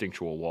that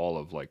instinctual wall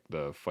of like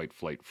the fight,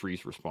 flight,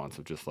 freeze response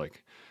of just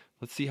like,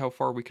 let's see how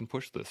far we can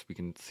push this. We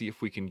can see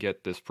if we can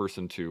get this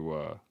person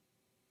to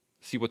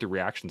see what the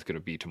reaction is going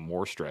to be to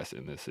more stress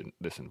in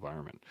this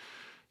environment.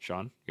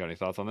 Sean, you got any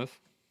thoughts on this?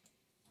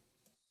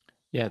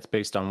 Yeah, it's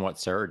based on what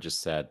Sarah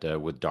just said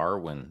with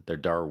Darwin, their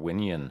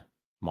Darwinian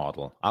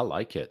model. I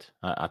like it.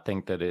 I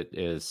think that it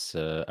is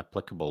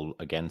applicable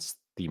against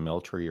the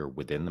military or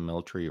within the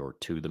military or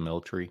to the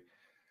military.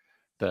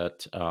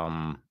 That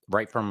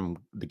right from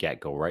the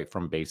get go, right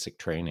from basic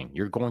training,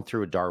 you're going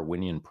through a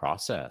Darwinian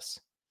process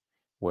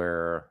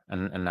where,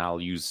 and I'll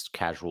use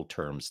casual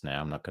terms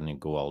now, I'm not going to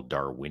go all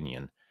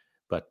Darwinian,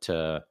 but,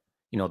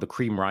 the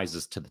cream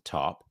rises to the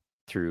top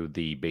through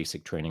the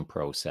basic training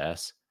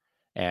process.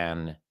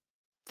 And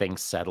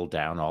things settle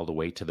down all the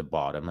way to the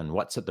bottom. And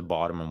what's at the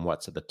bottom and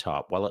what's at the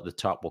top? Well, at the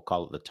top, we'll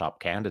call it the top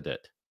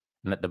candidate.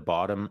 And at the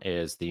bottom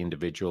is the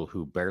individual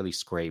who barely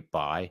scraped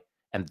by,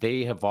 and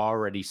they have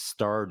already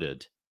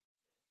started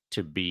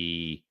to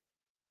be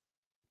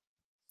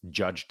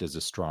judged as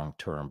a strong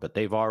term, but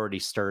they've already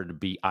started to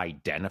be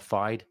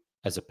identified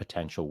as a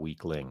potential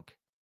weak link.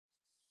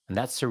 And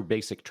that's through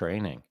basic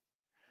training.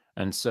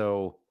 And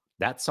so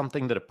that's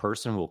something that a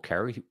person will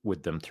carry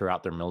with them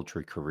throughout their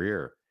military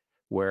career,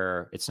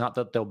 where it's not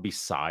that they'll be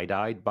side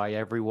eyed by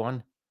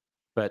everyone,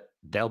 but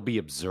they'll be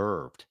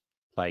observed.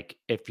 Like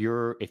if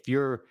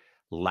you're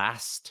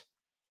last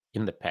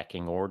in the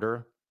pecking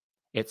order,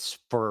 it's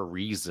for a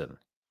reason.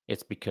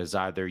 It's because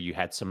either you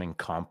had some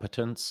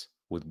incompetence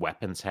with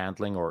weapons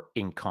handling, or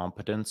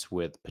incompetence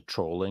with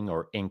patrolling,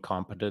 or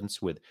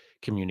incompetence with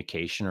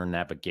communication or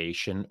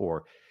navigation,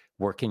 or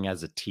working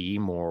as a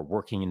team, or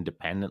working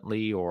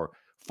independently, or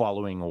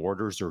following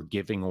orders, or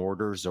giving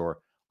orders, or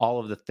all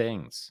of the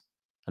things.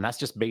 And that's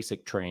just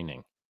basic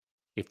training.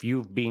 If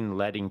you've been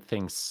letting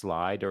things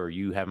slide, or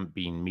you haven't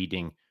been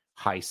meeting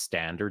high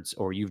standards,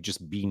 or you've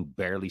just been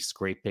barely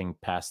scraping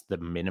past the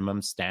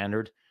minimum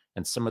standard,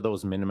 and some of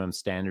those minimum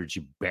standards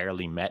you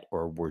barely met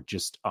or were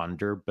just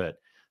under, but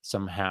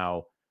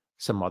somehow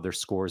some other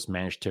scores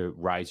managed to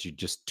rise you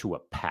just to a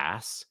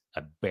pass,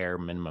 a bare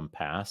minimum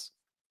pass,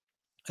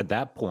 at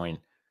that point,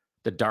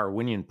 the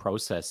Darwinian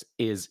process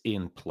is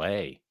in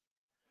play.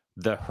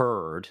 The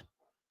herd,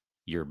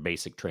 your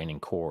basic training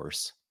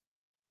course,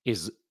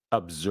 is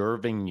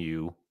observing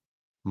you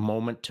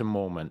moment to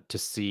moment to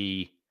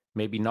see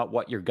maybe not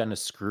what you're going to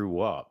screw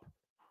up,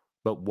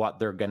 but what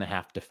they're going to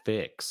have to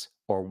fix,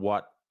 or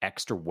what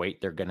extra weight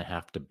they're going to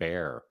have to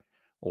bear,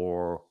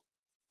 or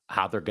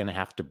how they're going to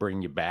have to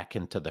bring you back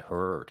into the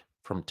herd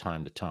from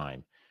time to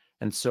time.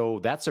 And so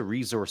that's a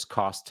resource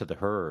cost to the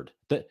herd.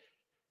 That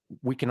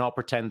we can all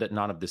pretend that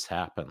none of this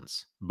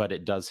happens, but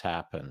it does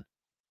happen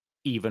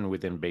even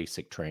within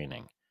basic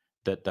training,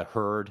 that the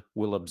herd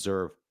will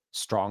observe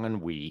strong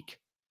and weak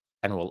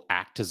and will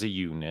act as a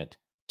unit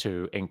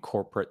to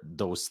incorporate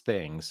those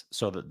things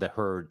so that the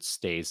herd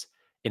stays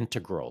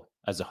integral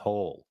as a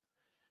whole.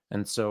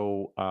 And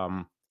so,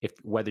 if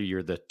whether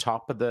you're the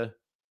top of the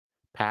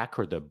pack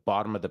or the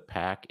bottom of the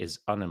pack is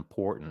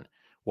unimportant.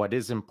 What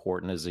is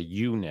important as a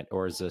unit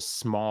or as a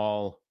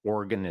small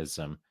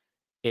organism,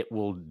 it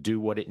will do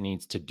what it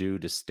needs to do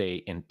to stay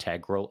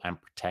integral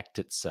and protect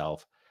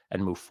itself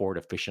and move forward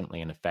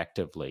efficiently and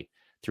effectively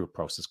through a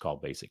process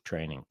called basic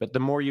training. But the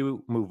more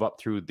you move up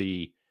through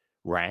the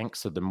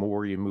ranks, or the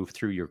more you move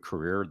through your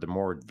career, the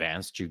more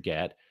advanced you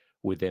get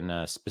within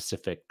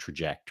specific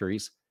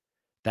trajectories,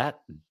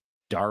 that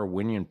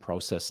Darwinian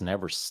process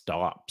never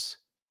stops.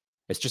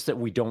 It's just that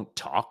we don't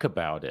talk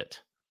about it.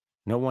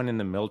 No one in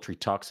the military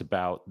talks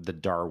about the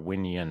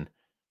Darwinian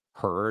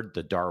herd,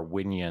 the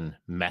Darwinian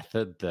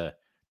method, the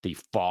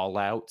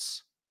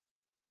fallouts,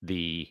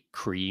 the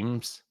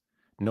creams.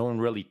 No one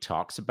really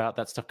talks about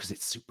that stuff because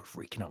it's super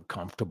freaking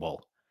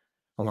uncomfortable.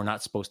 And we're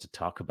not supposed to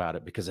talk about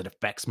it because it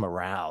affects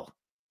morale,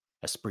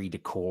 esprit de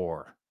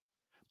corps.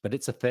 But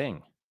it's a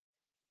thing.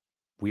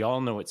 We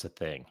all know it's a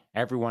thing.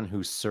 Everyone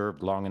who's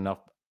served long enough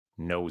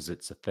knows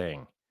it's a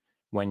thing.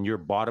 When you're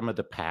bottom of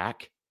the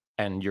pack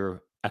and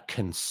you're a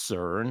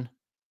concern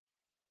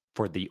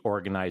for the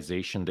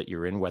organization that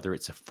you're in, whether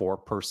it's a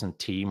 4-person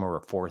team or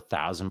a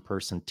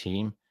 4,000-person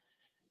team,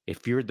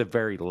 if you're the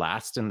very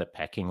last in the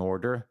pecking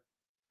order,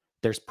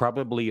 there's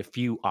probably a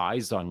few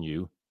eyes on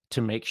you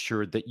to make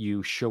sure that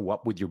you show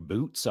up with your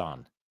boots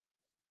on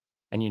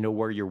and you know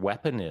where your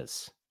weapon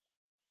is.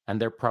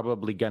 And they're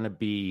probably going to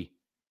be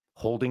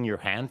holding your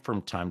hand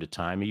from time to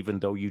time, even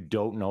though you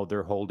don't know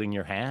they're holding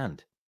your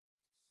hand.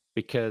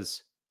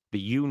 Because the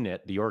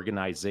unit, the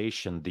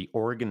organization, the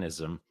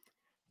organism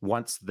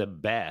wants the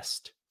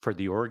best for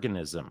the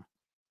organism.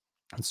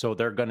 And so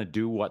they're going to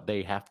do what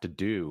they have to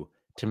do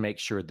to make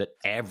sure that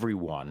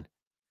everyone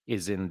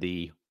is in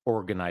the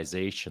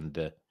organization,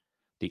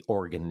 the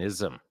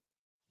organism.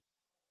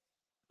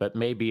 But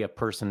maybe a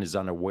person is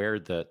unaware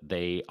that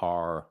they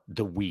are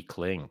the weak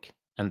link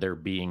and they're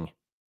being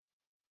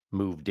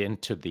moved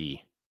into the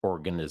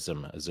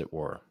organism, as it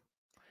were.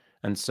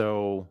 And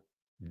so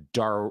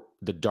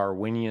the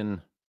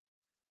Darwinian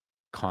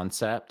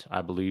concept,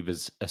 I believe,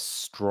 is a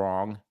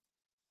strong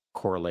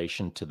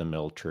correlation to the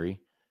military.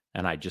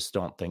 And I just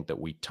don't think that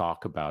we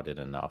talk about it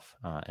enough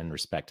in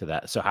respect to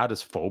that. So how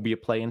does phobia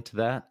play into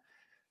that?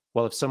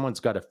 Well, if someone's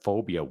got a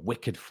phobia,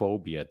 wicked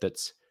phobia,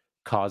 that's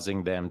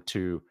causing them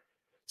to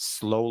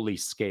slowly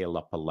scale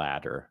up a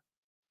ladder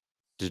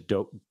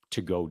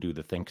to go do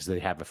the thing because they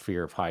have a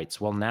fear of heights.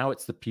 Well, now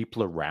it's the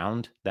people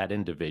around that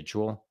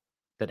individual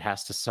that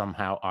has to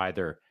somehow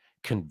either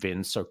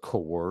convince or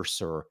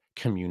coerce or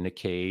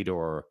communicate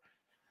or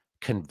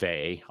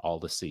convey all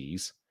the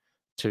C's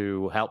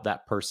to help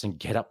that person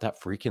get up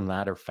that freaking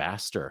ladder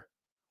faster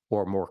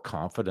or more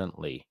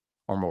confidently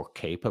or more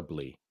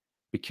capably.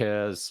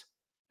 Because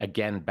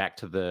again, back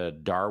to the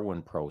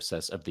Darwin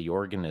process of the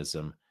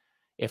organism,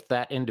 if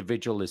that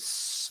individual is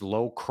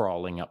slow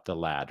crawling up the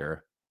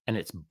ladder and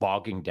it's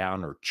bogging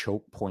down or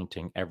choke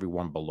pointing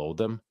everyone below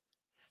them,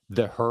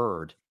 the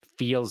herd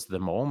feels the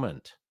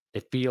moment.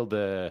 They feel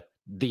the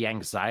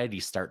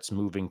anxiety starts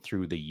moving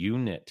through the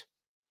unit.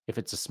 If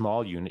it's a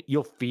small unit,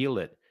 you'll feel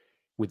it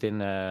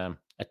within a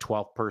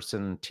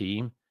 12-person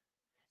team.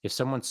 If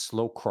someone's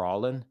slow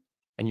crawling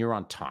and you're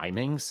on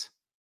timings,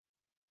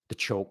 the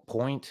choke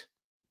point,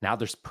 now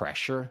there's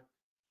pressure.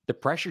 The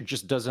pressure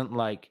just doesn't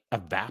like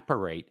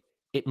evaporate.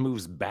 It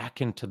moves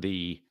back into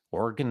the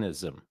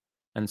organism.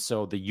 And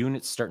so the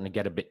unit's starting to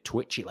get a bit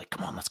twitchy, like,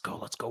 come on, let's go.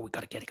 We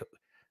got to get it.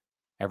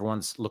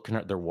 Everyone's looking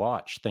at their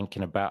watch,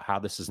 thinking about how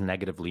this is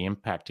negatively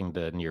impacting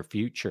the near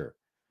future.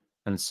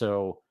 And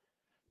so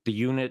the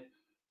unit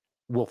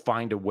will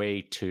find a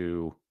way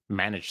to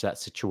manage that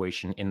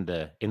situation in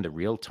the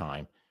real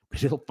time,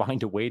 but it'll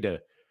find a way to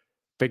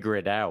figure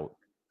it out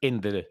in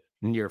the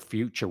near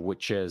future,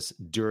 which is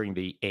during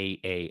the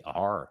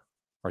AAR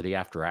or the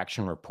after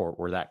action report,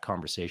 where that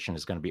conversation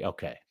is going to be,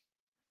 okay,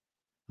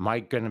 am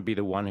I going to be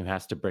the one who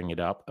has to bring it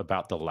up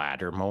about the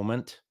ladder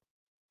moment?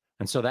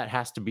 And so that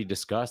has to be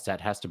discussed.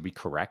 That has to be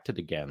corrected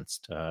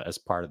against as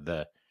part of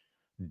the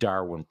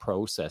Darwin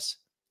process.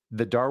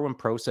 The Darwin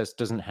process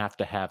doesn't have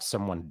to have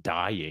someone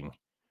dying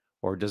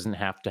or doesn't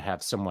have to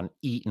have someone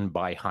eaten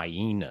by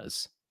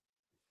hyenas.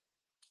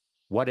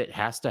 What it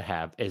has to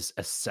have is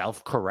a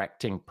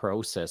self-correcting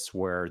process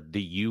where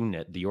the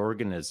unit, the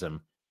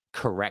organism,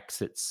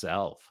 corrects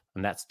itself.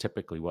 And that's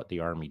typically what the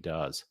Army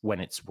does when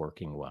it's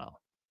working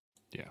well.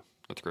 Yeah,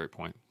 that's a great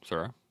point.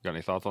 Sarah, got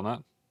any thoughts on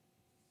that?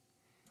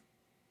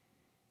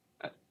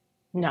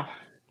 No.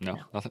 No,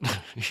 nothing.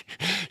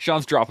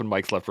 Sean's dropping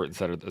mics left, right, and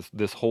center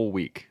this whole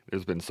week.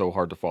 It's been so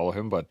hard to follow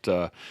him,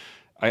 but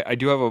I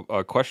do have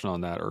a question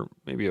on that, or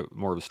maybe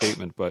more of a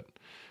statement. But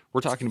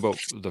we're talking about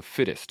the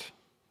fittest,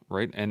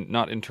 right? And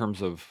not in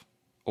terms of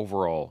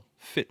overall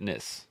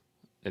fitness.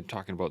 And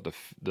talking about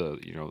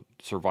the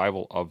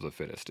survival of the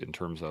fittest in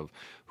terms of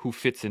who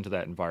fits into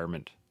that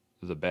environment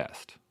the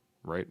best,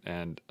 right?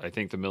 And I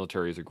think the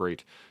military is a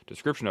great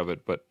description of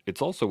it, but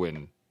it's also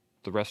in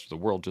the rest of the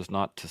world, just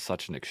not to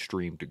such an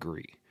extreme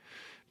degree.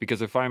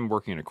 Because if I'm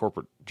working in a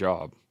corporate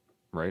job,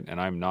 right,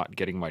 and I'm not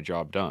getting my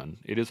job done,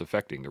 it is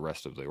affecting the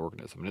rest of the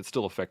organism, and it's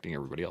still affecting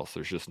everybody else.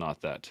 There's just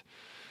not that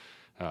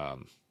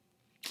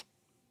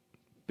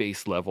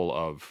base level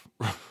of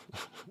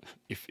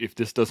if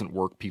this doesn't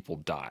work, people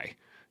die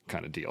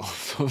kind of deal.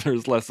 So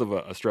there's less of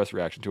a stress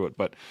reaction to it.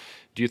 But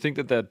do you think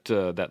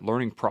that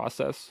learning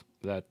process,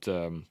 that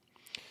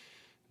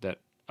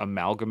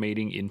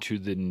amalgamating into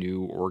the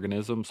new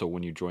organism, so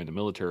when you join the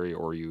military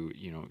or you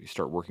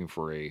start working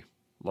for a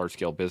large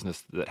scale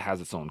business that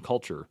has its own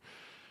culture,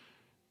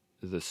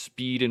 the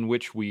speed in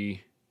which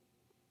we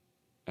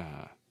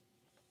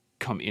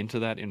come into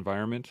that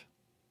environment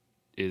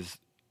is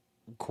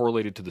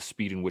correlated to the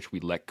speed in which we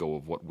let go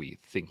of what we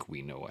think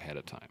we know ahead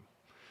of time.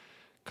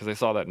 Because I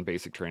saw that in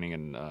basic training,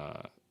 and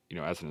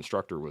as an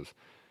instructor, was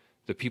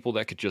the people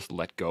that could just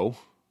let go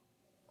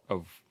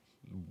of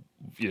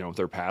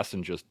their past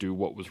and just do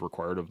what was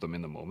required of them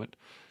in the moment,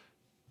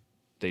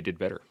 they did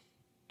better.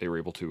 They were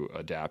able to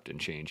adapt and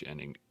change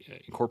and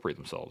incorporate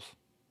themselves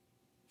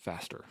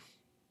faster,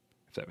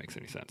 if that makes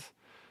any sense.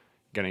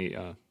 Got any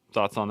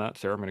thoughts on that,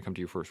 Sarah? I'm going to come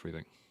to you first. What do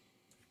you think?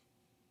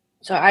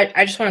 So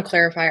I just want to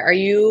clarify, are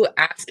you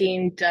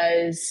asking,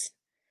 does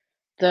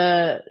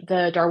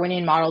the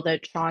Darwinian model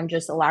that Sean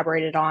just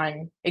elaborated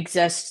on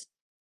exist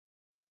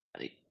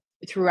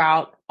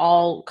throughout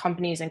all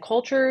companies and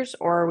cultures,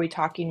 or are we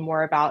talking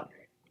more about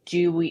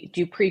do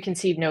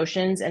preconceived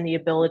notions and the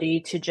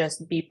ability to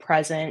just be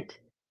present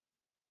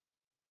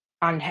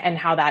on and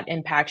how that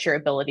impacts your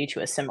ability to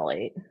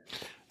assimilate?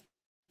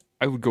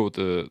 I would go with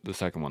the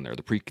second one there,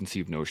 the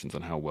preconceived notions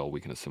on how well we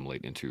can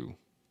assimilate into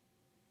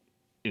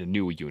in a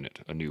new unit,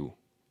 a new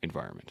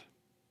environment.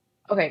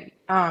 Okay,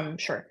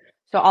 sure.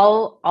 So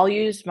I'll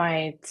use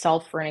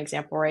myself for an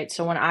example, right?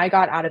 So when I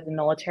got out of the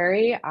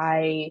military,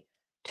 I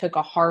took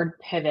a hard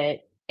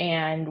pivot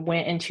and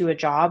went into a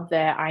job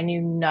that I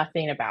knew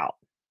nothing about.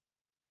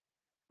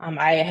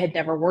 I had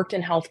never worked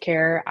in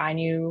healthcare. I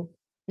knew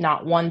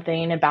not one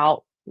thing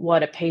about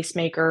what a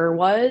pacemaker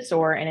was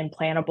or an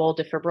implantable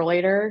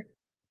defibrillator.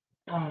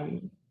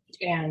 Um,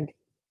 and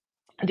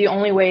the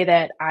only way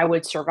that I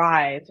would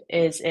survive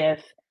is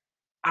if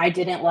I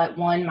didn't let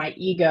one, my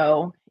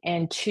ego,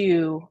 and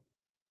two,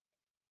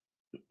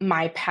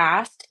 my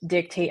past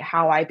dictate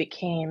how I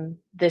became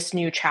this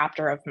new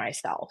chapter of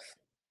myself.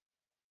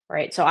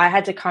 Right. So I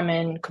had to come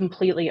in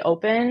completely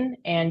open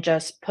and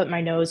just put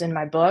my nose in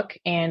my book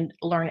and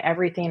learn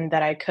everything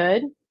that I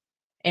could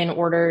in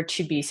order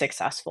to be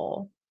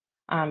successful.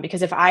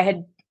 Because if I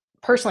had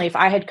personally, if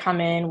I had come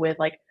in with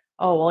like,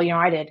 oh, well,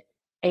 I did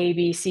A,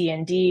 B, C,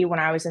 and D when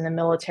I was in the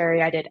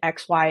military, I did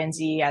X, Y, and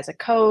Z as a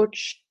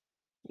coach.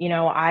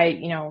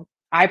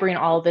 I bring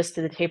all of this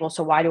to the table.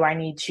 So why do I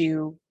need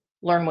to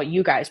learn what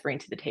you guys bring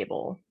to the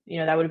table?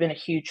 That would have been a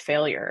huge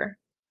failure.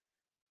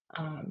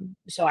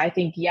 So I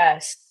think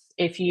yes,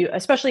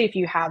 especially if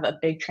you have a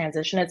big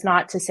transition, it's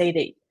not to say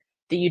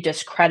that you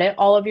discredit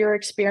all of your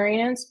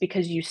experience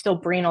because you still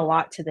bring a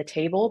lot to the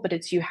table, but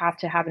it's you have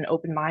to have an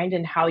open mind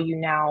in how you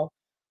now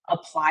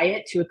apply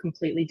it to a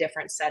completely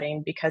different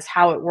setting because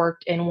how it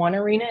worked in one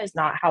arena is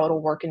not how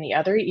it'll work in the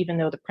other, even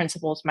though the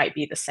principles might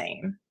be the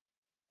same.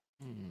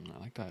 I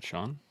like that,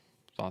 Sean.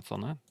 Thoughts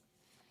on that?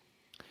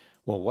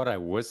 Well, what I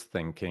was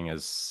thinking,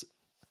 as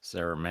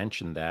Sarah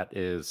mentioned, that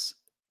is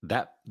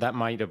that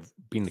might have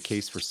been the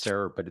case for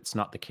Sarah, but it's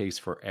not the case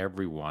for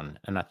everyone.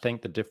 And I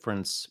think the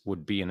difference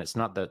would be, and it's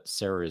not that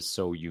Sarah is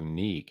so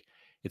unique,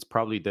 it's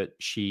probably that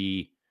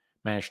she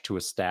managed to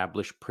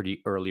establish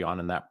pretty early on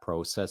in that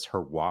process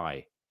her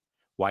why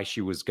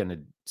she was going to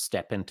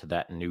step into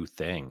that new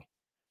thing.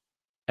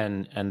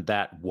 And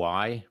that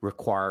why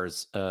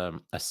requires a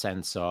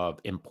sense of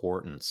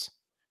importance.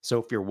 So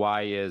if your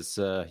why is,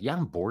 yeah,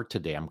 I'm bored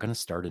today, I'm going to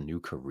start a new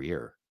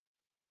career.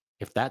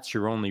 If that's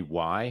your only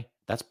why,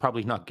 that's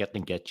probably not going to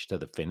get you to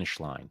the finish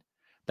line.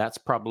 That's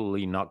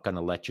probably not going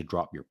to let you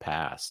drop your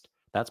past.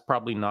 That's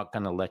probably not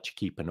going to let you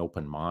keep an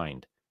open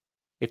mind.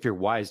 If your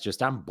why is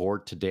just, I'm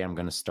bored today, I'm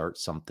going to start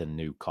something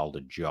new called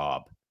a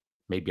job.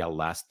 Maybe I'll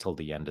last till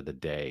the end of the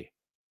day.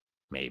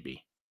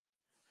 Maybe.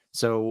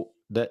 So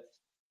that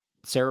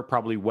Sarah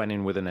probably went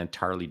in with an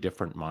entirely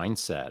different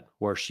mindset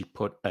where she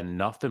put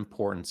enough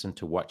importance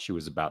into what she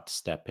was about to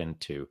step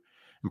into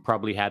and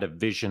probably had a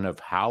vision of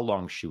how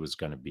long she was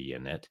going to be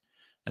in it.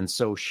 And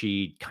so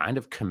she kind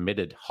of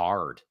committed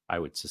hard, I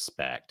would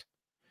suspect.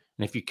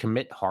 And if you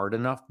commit hard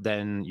enough,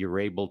 then you're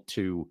able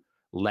to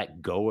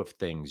let go of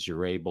things.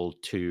 You're able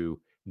to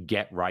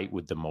get right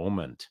with the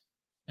moment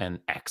and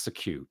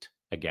execute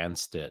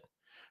against it.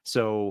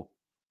 So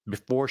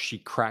before she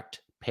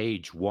cracked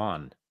page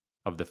one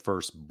of the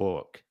first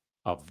book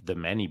of the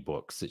many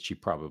books that she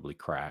probably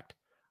cracked,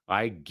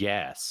 I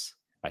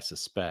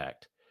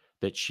suspect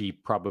that she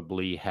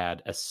probably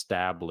had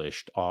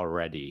established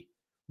already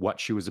what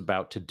she was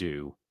about to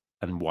do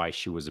and why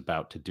she was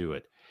about to do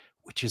it,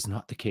 which is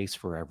not the case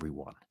for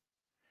everyone.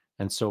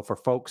 And so for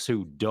folks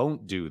who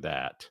don't do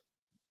that,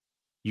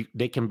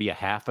 they can be a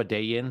half a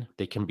day in,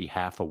 they can be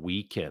half a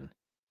week in,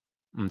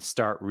 and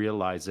start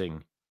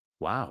realizing,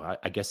 wow,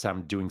 I guess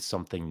I'm doing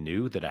something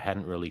new that I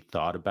hadn't really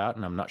thought about,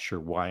 and I'm not sure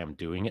why I'm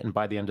doing it. And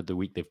by the end of the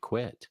week, they've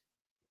quit.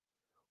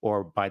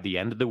 Or by the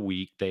end of the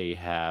week, they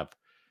have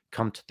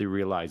come to the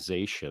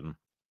realization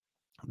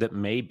that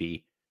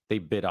maybe they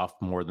bit off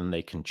more than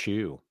they can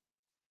chew,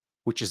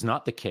 which is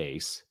not the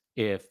case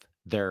if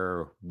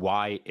their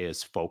why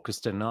is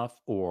focused enough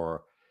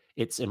or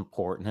it's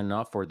important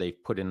enough or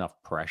they've put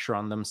enough pressure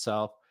on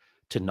themselves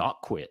to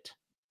not quit.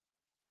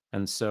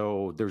 And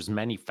so there's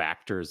many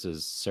factors,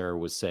 as Sarah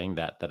was saying,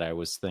 that I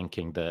was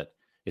thinking that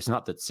it's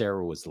not that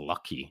Sarah was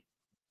lucky.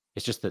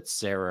 It's just that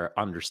Sarah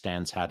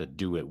understands how to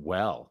do it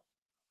well.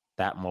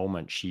 That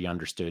moment she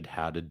understood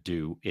how to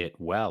do it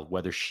well,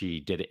 whether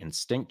she did it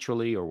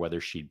instinctually or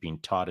whether she'd been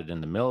taught it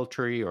in the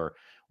military or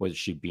whether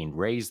she'd been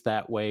raised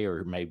that way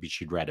or maybe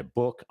she'd read a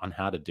book on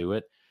how to do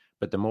it.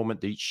 But the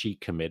moment that she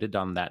committed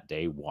on that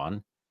day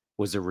one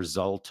was a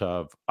result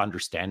of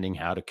understanding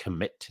how to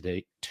commit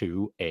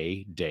to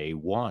a day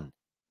one.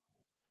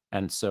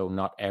 And so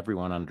not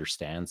everyone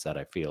understands that,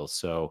 I feel.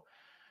 So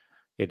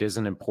it is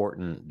an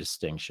important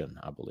distinction,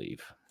 I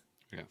believe.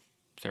 Yeah.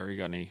 Sarah, you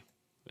got any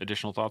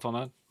additional thoughts on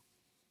that?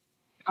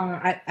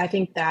 I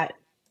think that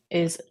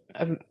is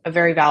a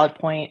very valid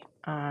point.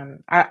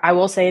 I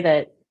will say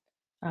that,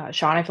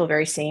 Sean, I feel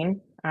very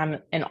seen. I'm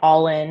an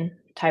all-in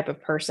type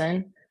of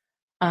person.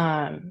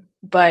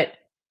 But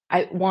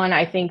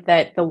I think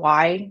that the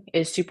why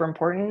is super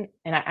important.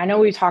 And I know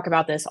we talk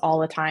about this all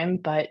the time,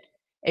 but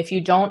if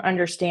you don't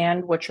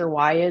understand what your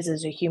why is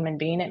as a human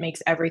being, it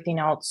makes everything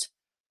else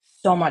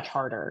so much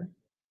harder.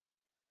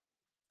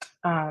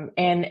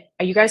 And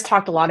you guys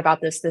talked a lot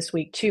about this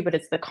week too, but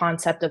it's the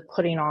concept of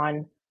putting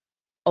on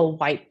a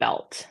white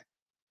belt,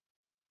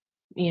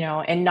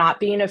 and not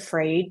being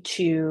afraid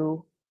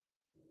to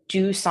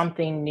do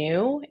something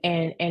new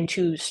and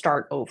to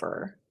start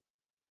over.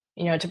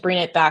 To bring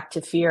it back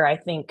to fear, I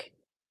think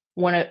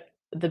one of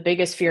the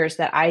biggest fears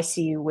that I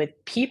see with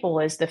people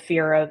is the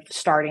fear of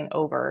starting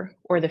over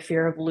or the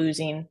fear of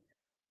losing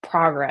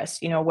progress,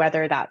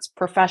 whether that's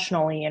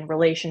professionally in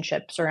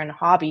relationships or in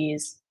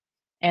hobbies.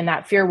 And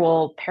that fear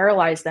will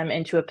paralyze them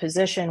into a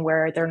position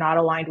where they're not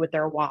aligned with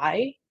their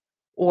why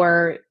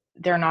or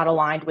they're not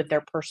aligned with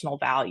their personal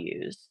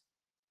values.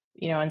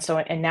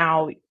 And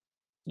now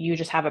you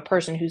just have a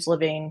person who's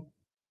living,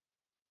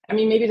 I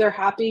mean, maybe they're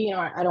happy,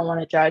 I don't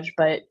want to judge,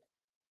 but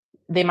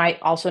they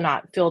might also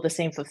not feel the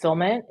same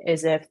fulfillment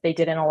as if they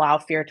didn't allow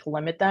fear to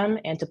limit them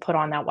and to put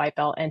on that white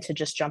belt and to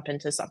just jump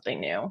into something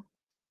new.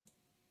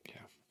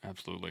 Yeah,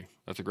 absolutely.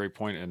 That's a great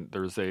point. And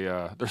there's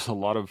a there's a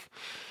lot of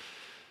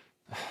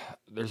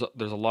there's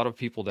a lot of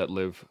people that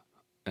live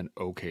an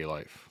okay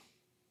life,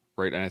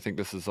 right? And I think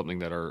this is something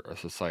that our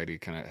society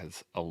kind of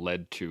has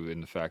led to in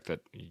the fact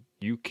that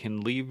you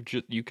can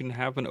you can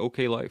have an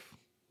okay life,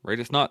 right?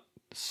 It's not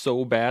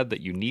so bad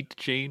that you need to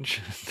change.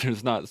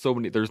 There's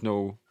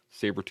no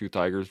saber-tooth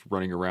tigers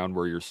running around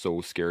where you're so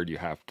scared you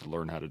have to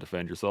learn how to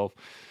defend yourself.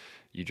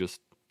 You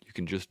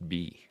can just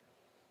be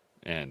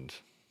and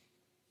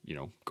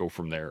go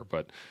from there.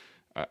 But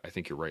I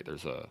think you're right.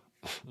 There's a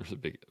there's a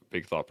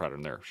big thought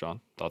pattern there.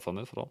 Sean, thoughts on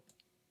this at all?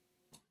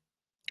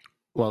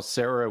 Well,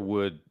 Sarah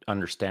would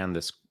understand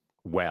this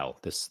well.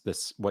 This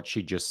what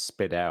she just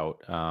spit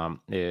out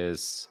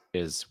is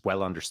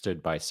well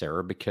understood by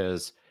Sarah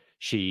because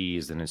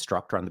she's an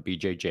instructor on the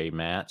BJJ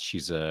mat.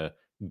 She's a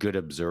good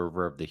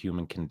observer of the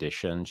human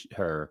condition.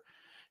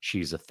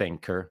 She's a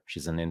thinker.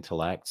 She's an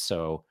intellect.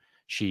 So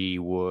she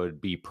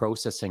would be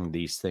processing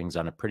these things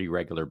on a pretty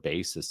regular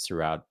basis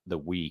throughout the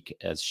week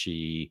as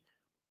she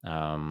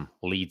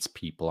leads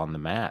people on the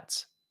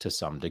mats to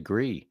some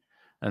degree.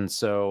 And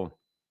so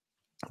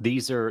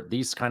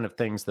these kind of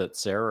things that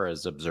Sarah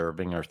is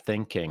observing or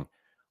thinking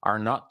are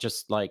not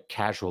just like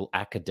casual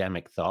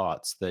academic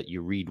thoughts that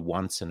you read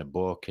once in a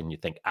book and you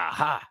think,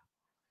 aha,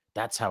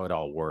 that's how it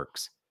all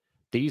works.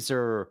 These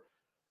are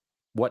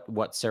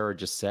what Sarah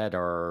just said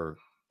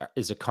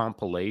is a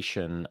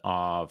compilation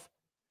of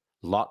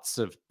lots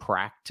of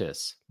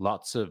practice,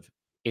 lots of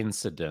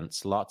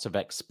incidents, lots of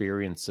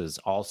experiences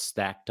all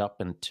stacked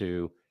up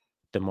into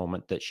the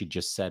moment that she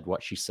just said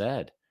what she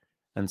said.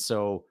 And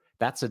so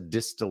that's a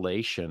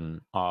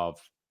distillation of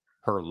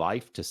her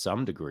life to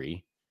some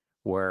degree,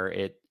 where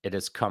it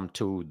has come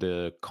to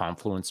the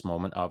confluence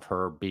moment of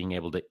her being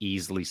able to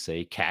easily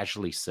say,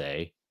 casually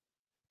say,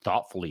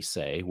 thoughtfully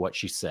say what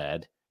she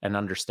said, and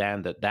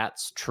understand that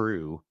that's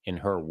true in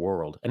her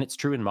world. And it's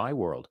true in my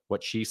world.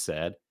 What she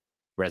said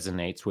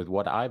resonates with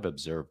what I've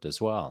observed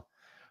as well.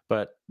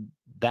 But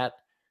that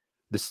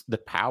the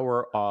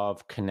power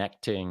of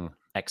connecting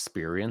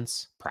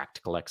experience,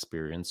 practical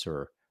experience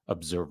or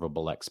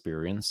observable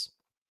experience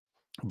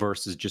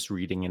versus just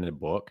reading in a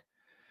book.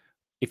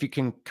 If you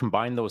can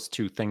combine those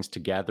two things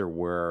together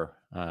where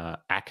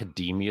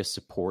academia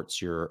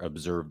supports your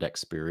observed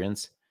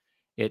experience,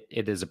 it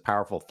is a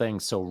powerful thing.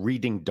 So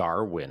reading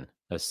Darwin,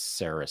 as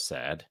Sarah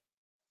said,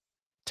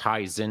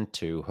 ties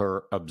into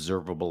her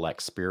observable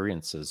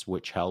experiences,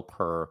 which help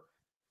her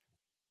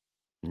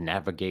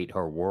navigate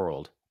her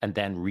world and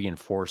then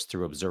reinforce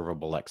through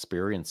observable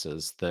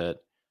experiences that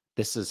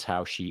this is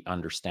how she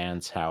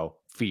understands how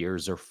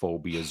fears or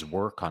phobias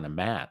work on a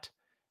mat.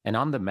 And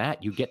on the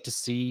mat, you get to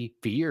see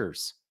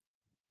fears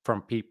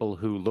from people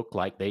who look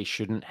like they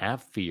shouldn't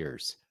have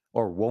fears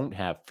or won't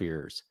have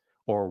fears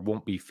or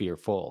won't be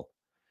fearful.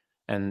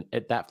 And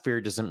that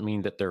fear doesn't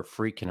mean that they're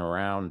freaking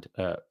around,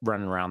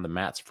 running around the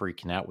mats,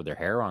 freaking out with their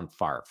hair on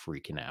fire,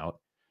 freaking out.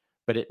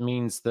 But it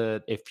means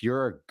that if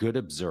you're a good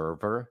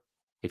observer,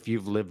 if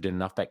you've lived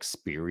enough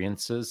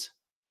experiences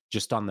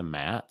just on the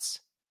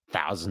mats,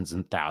 thousands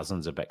and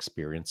thousands of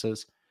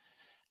experiences,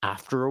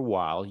 after a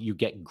while, you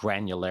get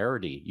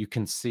granularity. You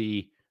can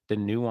see the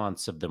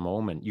nuance of the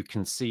moment. You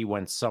can see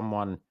when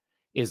someone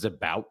is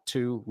about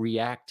to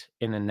react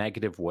in a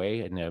negative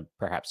way, in a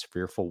perhaps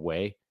fearful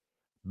way,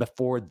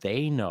 before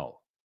they know.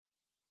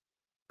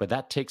 But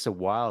that takes a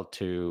while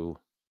to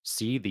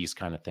see these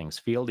kind of things,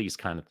 feel these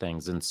kind of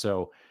things. And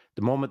so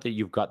the moment that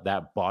you've got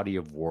that body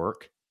of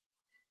work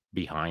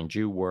behind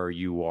you where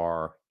you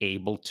are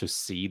able to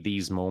see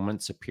these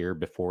moments appear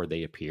before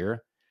they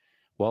appear,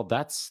 well,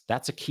 that's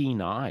a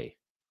keen eye.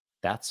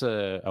 That's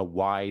a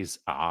wise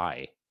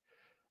eye.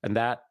 And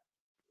that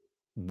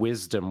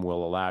wisdom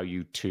will allow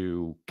you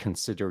to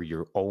consider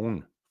your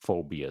own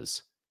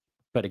phobias.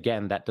 But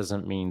again, that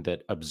doesn't mean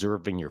that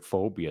observing your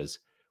phobias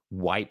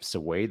wipes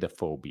away the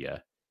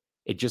phobia.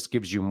 It just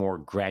gives you more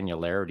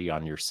granularity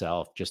on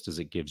yourself, just as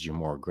it gives you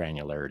more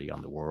granularity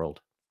on the world.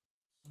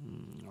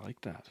 I like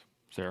that.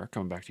 Sarah,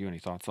 coming back to you, any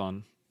thoughts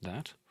on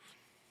that?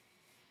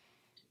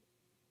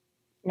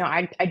 No,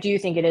 I do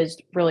think it is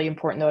really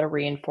important, though, to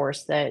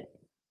reinforce that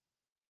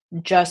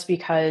just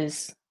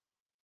because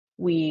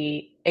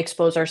we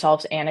expose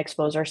ourselves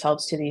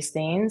to these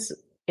things,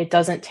 it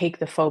doesn't take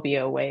the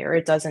phobia away or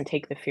it doesn't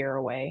take the fear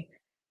away.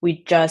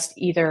 We just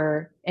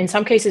either in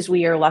some cases,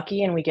 we are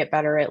lucky and we get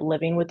better at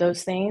living with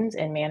those things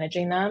and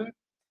managing them,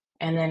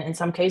 and then in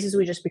some cases,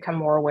 we just become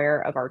more aware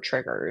of our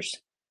triggers.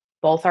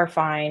 Both are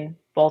fine,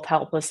 both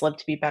help us live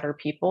to be better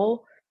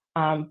people,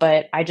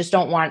 but I just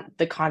don't want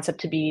the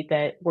concept to be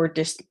that we're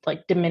just,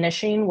 like,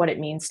 diminishing what it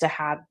means to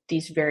have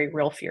these very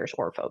real fears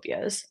or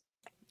phobias.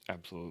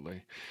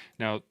 Absolutely.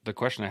 Now, the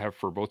question I have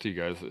for both of you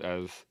guys,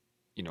 as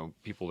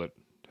people that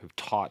have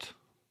taught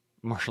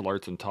martial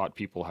arts and taught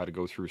people how to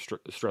go through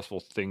stressful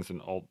things in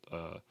all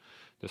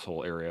this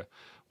whole area,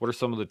 what are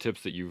some of the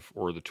tips that you've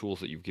or the tools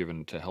that you've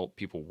given to help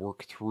people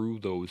work through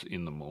those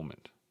in the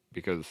moment?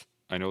 Because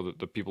I know that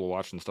the people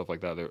watching stuff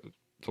like that,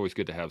 it's always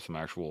good to have some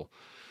actual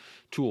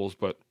tools.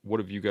 But what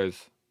have you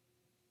guys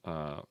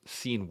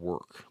seen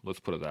work? Let's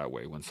put it that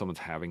way. When someone's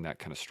having that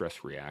kind of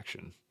stress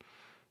reaction,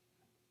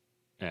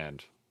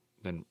 and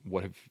then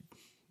what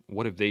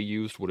have they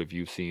used? What have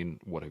you seen?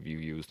 What have you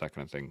used? That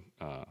kind of thing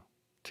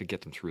to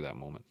get them through that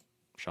moment.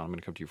 Sean, I'm going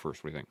to come to you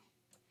first. What do you think?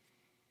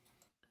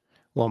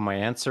 Well, my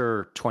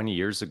answer 20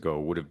 years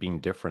ago would have been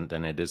different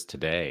than it is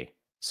today.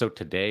 So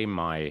today,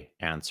 my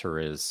answer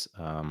is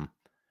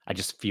I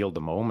just feel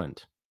the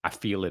moment. I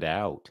feel it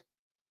out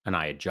and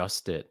I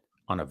adjust it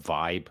on a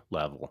vibe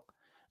level.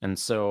 And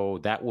so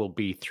that will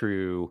be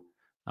through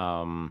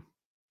my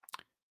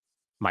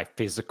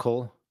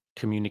physical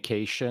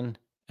communication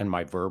and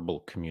my verbal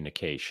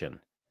communication.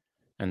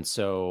 And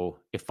so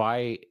if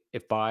I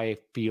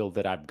feel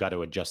that I've got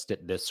to adjust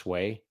it this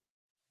way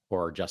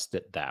or adjust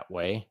it that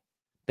way,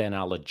 then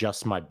I'll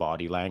adjust my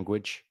body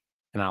language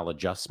and I'll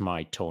adjust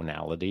my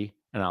tonality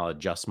and I'll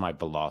adjust my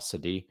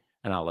velocity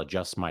and I'll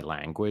adjust my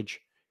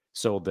language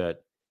so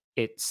that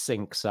it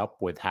syncs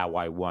up with how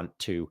I want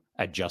to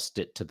adjust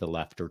it to the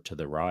left or to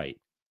the right.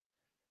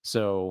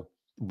 So,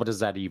 what does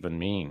that even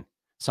mean?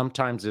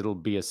 Sometimes it'll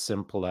be as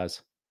simple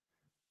as,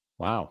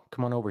 wow,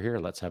 come on over here,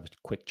 let's have a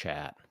quick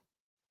chat.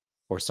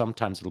 Or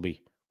sometimes it'll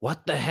be,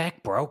 what the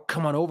heck, bro?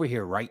 Come on over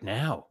here right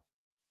now.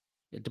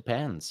 It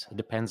depends. It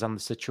depends on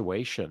the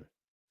situation.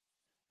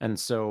 And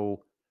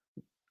so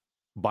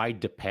by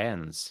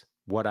depends,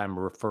 what I'm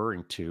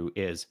referring to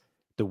is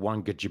the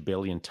one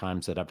gajillion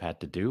times that I've had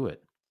to do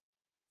it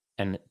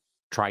and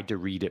tried to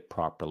read it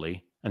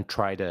properly and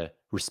try to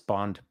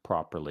respond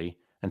properly.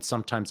 And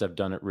sometimes I've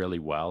done it really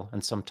well,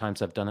 and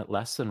sometimes I've done it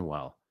less than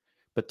well.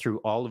 But through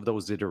all of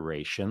those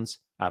iterations,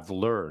 I've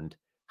learned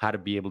how to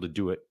be able to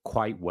do it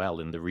quite well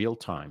in the real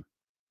time.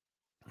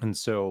 And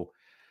so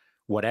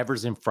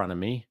whatever's in front of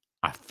me,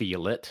 I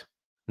feel it,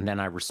 and then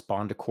I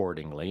respond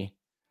accordingly.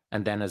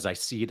 And then as I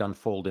see it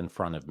unfold in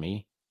front of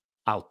me,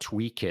 I'll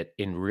tweak it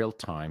in real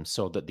time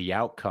so that the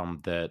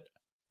outcome that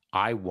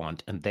I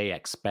want and they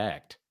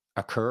expect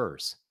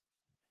occurs.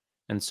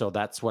 And so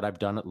that's what I've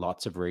done at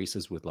lots of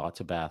races with lots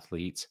of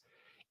athletes.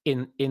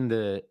 In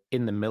the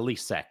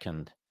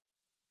millisecond,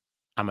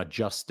 I'm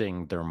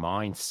adjusting their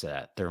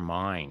mindset, their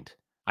mind.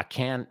 I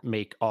can't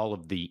make all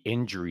of the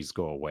injuries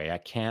go away. I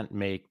can't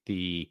make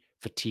the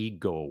fatigue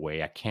go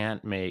away. I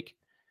can't make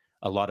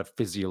a lot of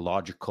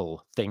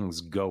physiological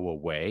things go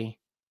away.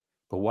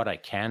 But what I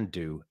can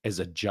do is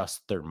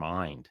adjust their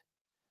mind.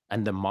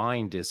 And the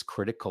mind is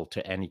critical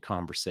to any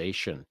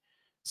conversation.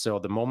 So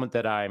the moment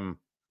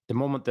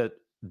that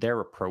they're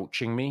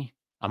approaching me,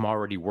 I'm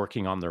already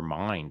working on their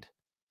mind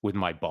with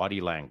my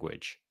body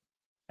language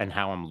and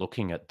how I'm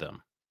looking at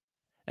them.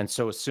 And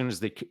so as soon as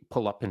they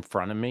pull up in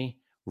front of me,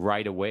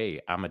 right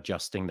away, I'm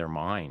adjusting their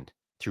mind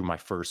through my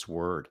first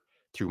word,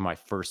 through my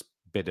first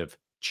bit of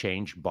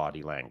change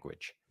body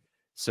language.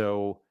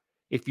 So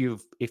if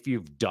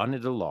you've done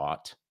it a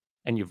lot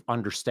and you've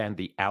understand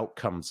the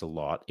outcomes a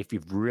lot, if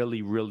you've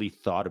really, really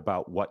thought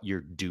about what you're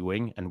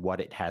doing and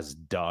what it has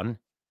done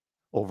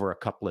over a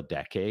couple of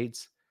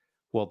decades,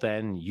 well,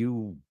 then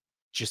you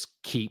just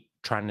keep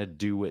trying to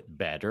do it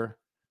better.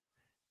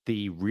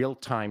 The real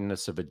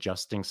timeness of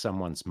adjusting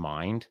someone's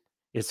mind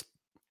is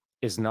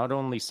not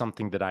only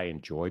something that I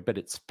enjoy, but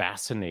it's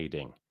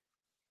fascinating.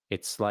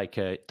 It's like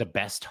the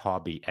best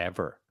hobby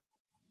ever.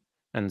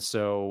 And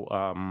so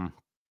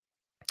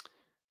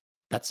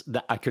that's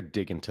that. I could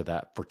dig into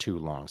that for too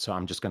long. So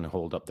I'm just going to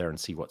hold up there and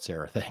see what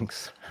Sarah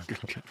thinks.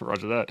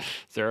 Roger that.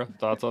 Sarah,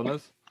 thoughts on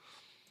this?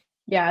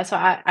 Yeah, so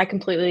I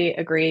completely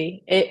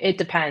agree. It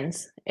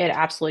depends. It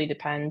absolutely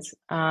depends.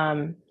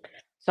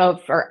 So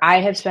for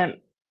I have spent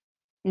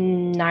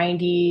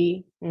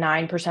 99%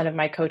 of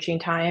my coaching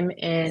time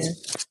in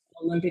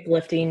Olympic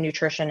lifting,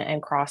 nutrition,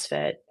 and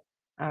CrossFit.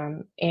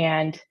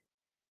 And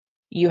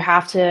you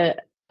have to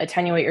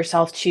attenuate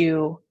yourself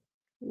to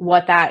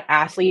what that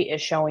athlete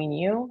is showing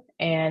you,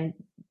 and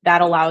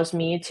that allows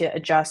me to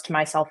adjust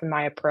myself and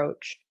my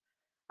approach.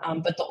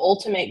 But the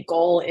ultimate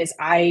goal is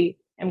I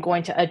am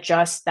going to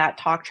adjust that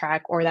talk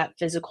track or that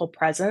physical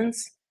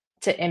presence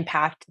to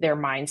impact their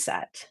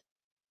mindset,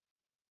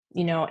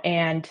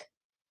 and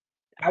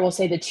I will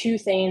say the two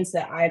things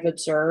that I've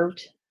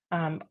observed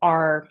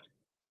are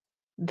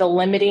the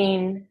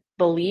limiting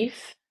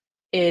belief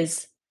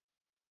is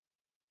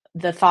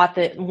the thought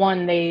that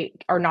one, they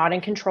are not in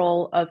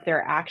control of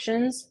their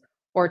actions,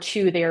 or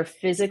two, they are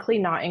physically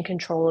not in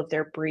control of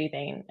their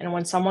breathing. And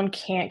when someone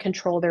can't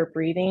control their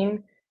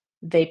breathing,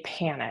 they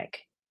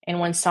panic. And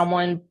when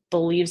someone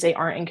believes they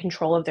aren't in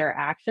control of their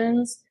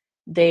actions,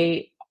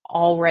 they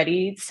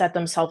already set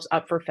themselves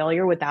up for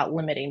failure with that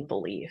limiting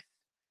belief.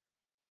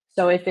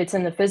 So if it's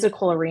in the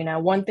physical arena,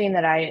 one thing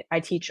that I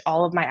teach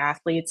all of my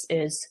athletes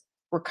is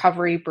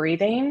recovery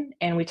breathing,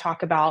 and we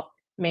talk about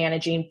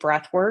managing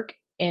breath work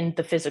in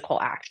the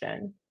physical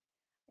action.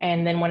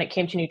 And then when it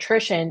came to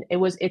nutrition,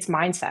 it's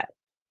mindset.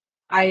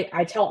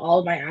 I tell all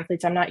of my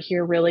athletes, I'm not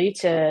here really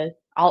to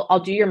I'll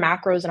do your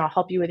macros and I'll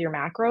help you with your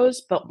macros,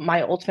 but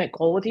my ultimate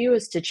goal with you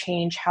is to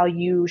change how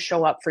you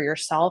show up for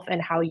yourself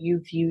and how you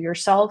view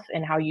yourself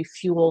and how you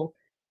fuel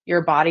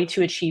your body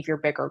to achieve your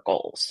bigger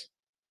goals.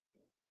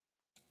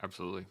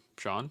 Absolutely.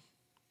 Sean,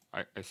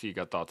 I see you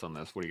got thoughts on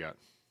this. What do you got?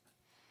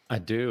 I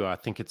do. I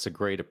think it's a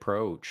great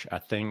approach. I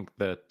think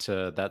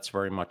that that's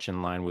very much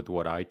in line with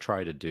what I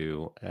try to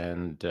do,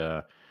 and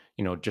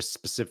just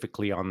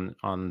specifically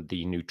on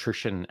the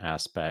nutrition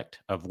aspect,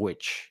 of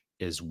which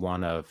is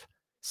one of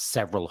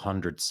several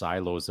hundred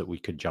silos that we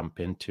could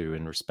jump into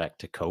in respect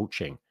to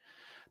coaching.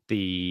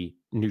 The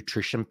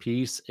nutrition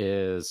piece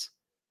is,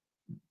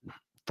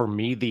 for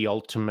me, the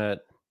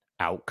ultimate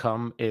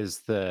outcome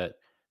is that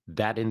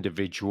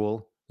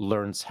individual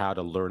learns how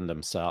to learn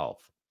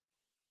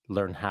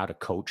how to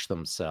coach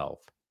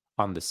themselves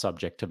on the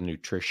subject of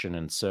nutrition.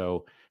 And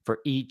so for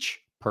each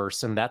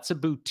person, that's a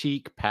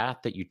boutique path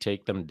that you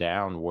take them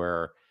down,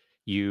 where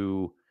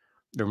you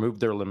remove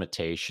their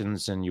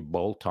limitations and you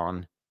bolt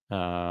on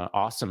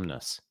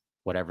awesomeness,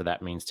 whatever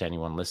that means to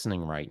anyone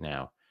listening right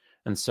now.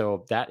 And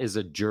so that is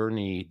a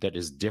journey that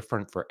is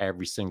different for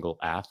every single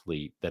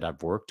athlete that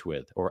I've worked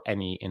with, or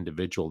any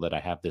individual that I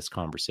have this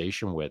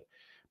conversation with,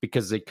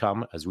 because they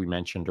come, as we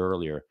mentioned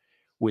earlier,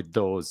 with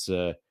those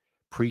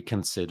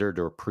pre-considered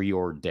or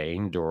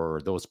preordained, or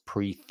those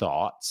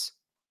pre-thoughts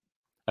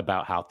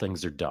about how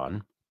things are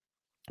done,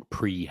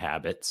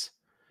 pre-habits,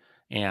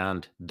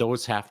 and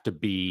those have to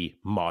be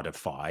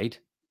modified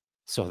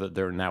so that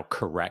they're now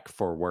correct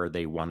for where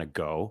they want to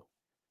go.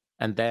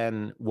 And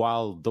then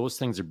while those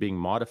things are being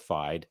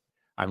modified,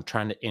 I'm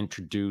trying to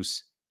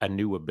introduce a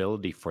new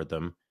ability for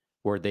them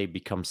where they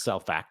become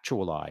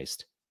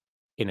self-actualized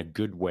in a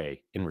good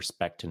way in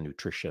respect to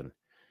nutrition.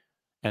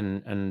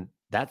 And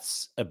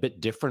that's a bit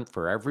different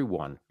for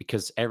everyone,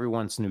 because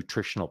everyone's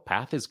nutritional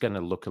path is going to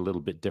look a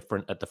little bit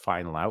different at the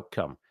final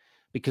outcome,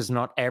 because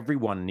not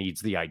everyone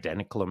needs the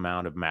identical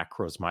amount of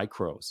macros,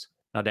 micros.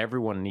 Not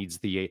everyone needs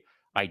the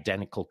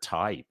identical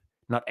type.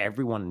 Not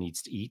everyone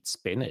needs to eat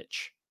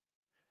spinach.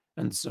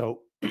 And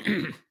so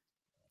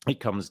it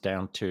comes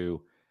down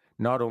to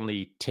not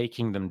only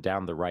taking them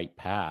down the right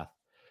path,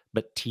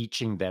 but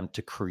teaching them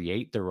to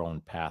create their own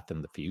path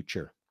in the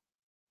future.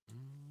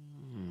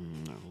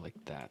 I like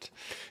that.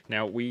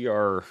 Now we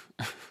are,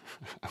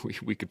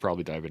 we could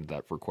probably dive into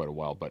that for quite a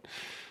while, but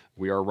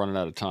we are running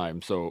out of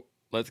time. So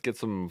let's get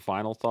some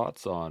final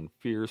thoughts on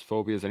fears,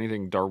 phobias,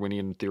 anything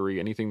Darwinian theory,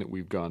 anything that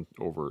we've gone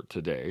over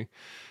today,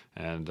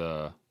 and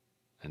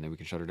then we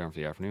can shut her down for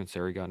the afternoon.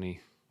 Sarah, you got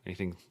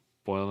anything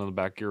boiling in the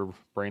back of your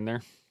brain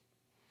there?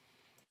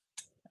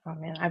 Oh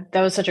man,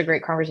 that was such a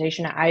great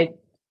conversation.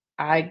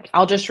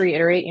 I'll just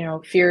reiterate,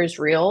 fear is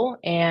real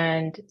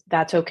and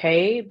that's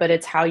okay, but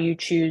it's how you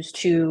choose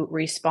to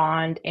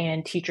respond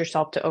and teach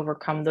yourself to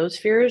overcome those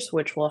fears,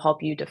 which will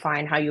help you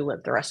define how you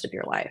live the rest of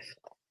your life.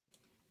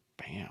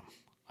 Bam.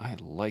 I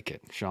like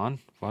it. Sean,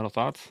 final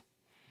thoughts?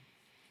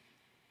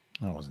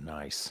 That was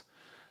nice.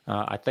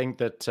 I think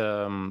that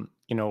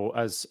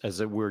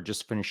as we're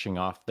just finishing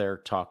off there,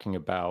 talking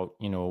about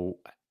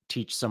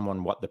teach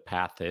someone what the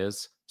path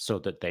is, so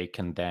that they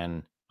can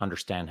then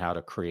understand how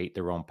to create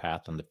their own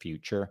path in the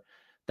future.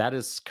 That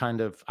is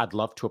kind of, I'd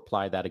love to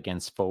apply that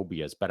against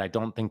phobias, but I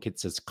don't think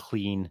it's as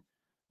clean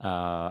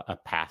a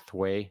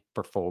pathway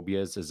for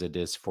phobias as it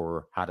is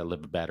for how to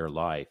live a better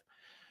life.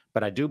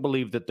 But I do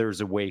believe that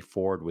there's a way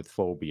forward with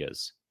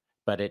phobias,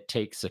 but it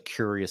takes a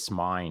curious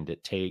mind.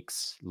 It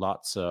takes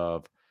lots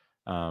of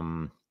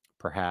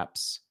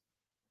perhaps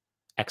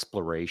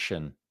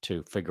exploration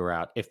to figure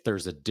out if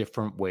there's a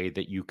different way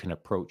that you can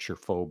approach your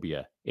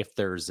phobia, if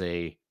there's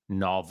a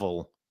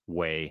novel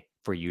way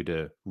for you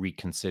to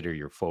reconsider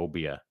your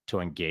phobia, to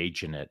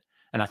engage in it.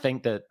 And I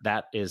think that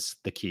that is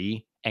the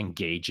key,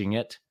 engaging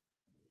it.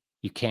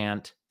 You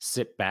can't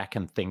sit back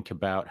and think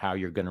about how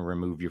you're going to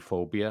remove your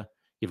phobia.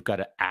 You've got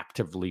to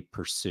actively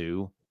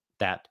pursue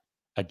that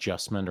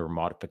adjustment or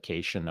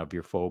modification of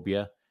your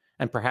phobia.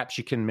 And perhaps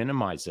you can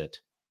minimize it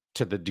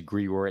to the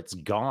degree where it's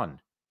gone.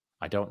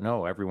 I don't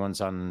know. Everyone's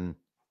on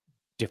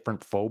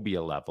different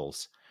phobia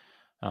levels.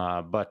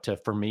 But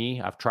for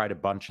me, I've tried a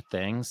bunch of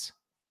things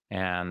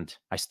and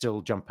I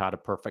still jump out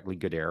of perfectly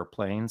good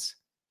airplanes.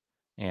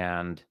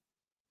 And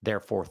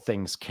therefore,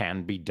 things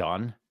can be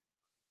done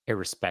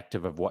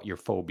irrespective of what your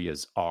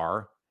phobias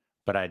are.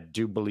 But I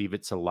do believe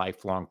it's a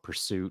lifelong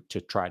pursuit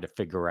to try to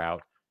figure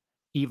out,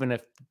 even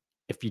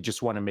if you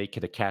just want to make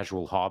it a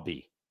casual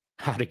hobby,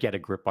 how to get a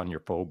grip on your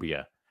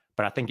phobia.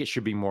 But I think it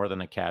should be more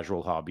than a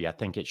casual hobby. I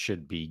think it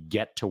should be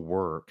get to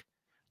work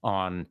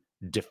on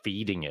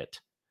defeating it.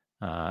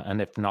 And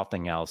if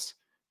nothing else,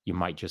 you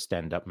might just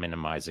end up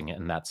minimizing it,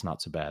 and that's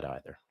not so bad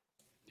either.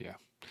 Yeah.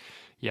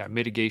 Yeah,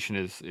 mitigation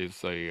is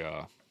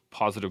a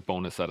positive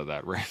bonus out of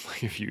that, right?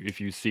 Like if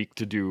you seek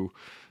to do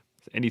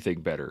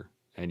anything better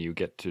and you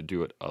get to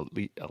do it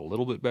a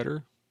little bit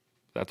better,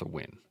 that's a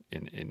win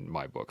in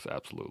my books,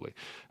 absolutely.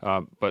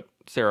 But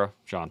Sarah,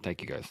 John,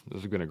 thank you guys.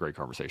 This has been a great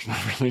conversation.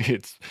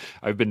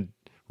 I've been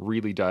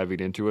really diving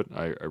into it.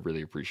 I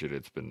really appreciate it.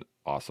 It's been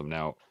awesome.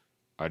 Now,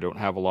 I don't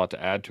have a lot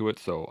to add to it,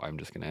 so I'm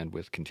just going to end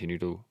with continue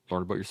to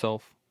learn about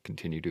yourself,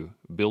 continue to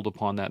build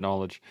upon that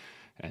knowledge,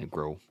 and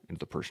grow into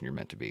the person you're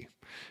meant to be.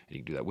 And you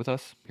can do that with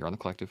us here on The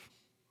Collective.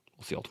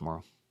 We'll see y'all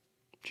tomorrow.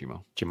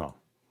 Chimo. Chimo.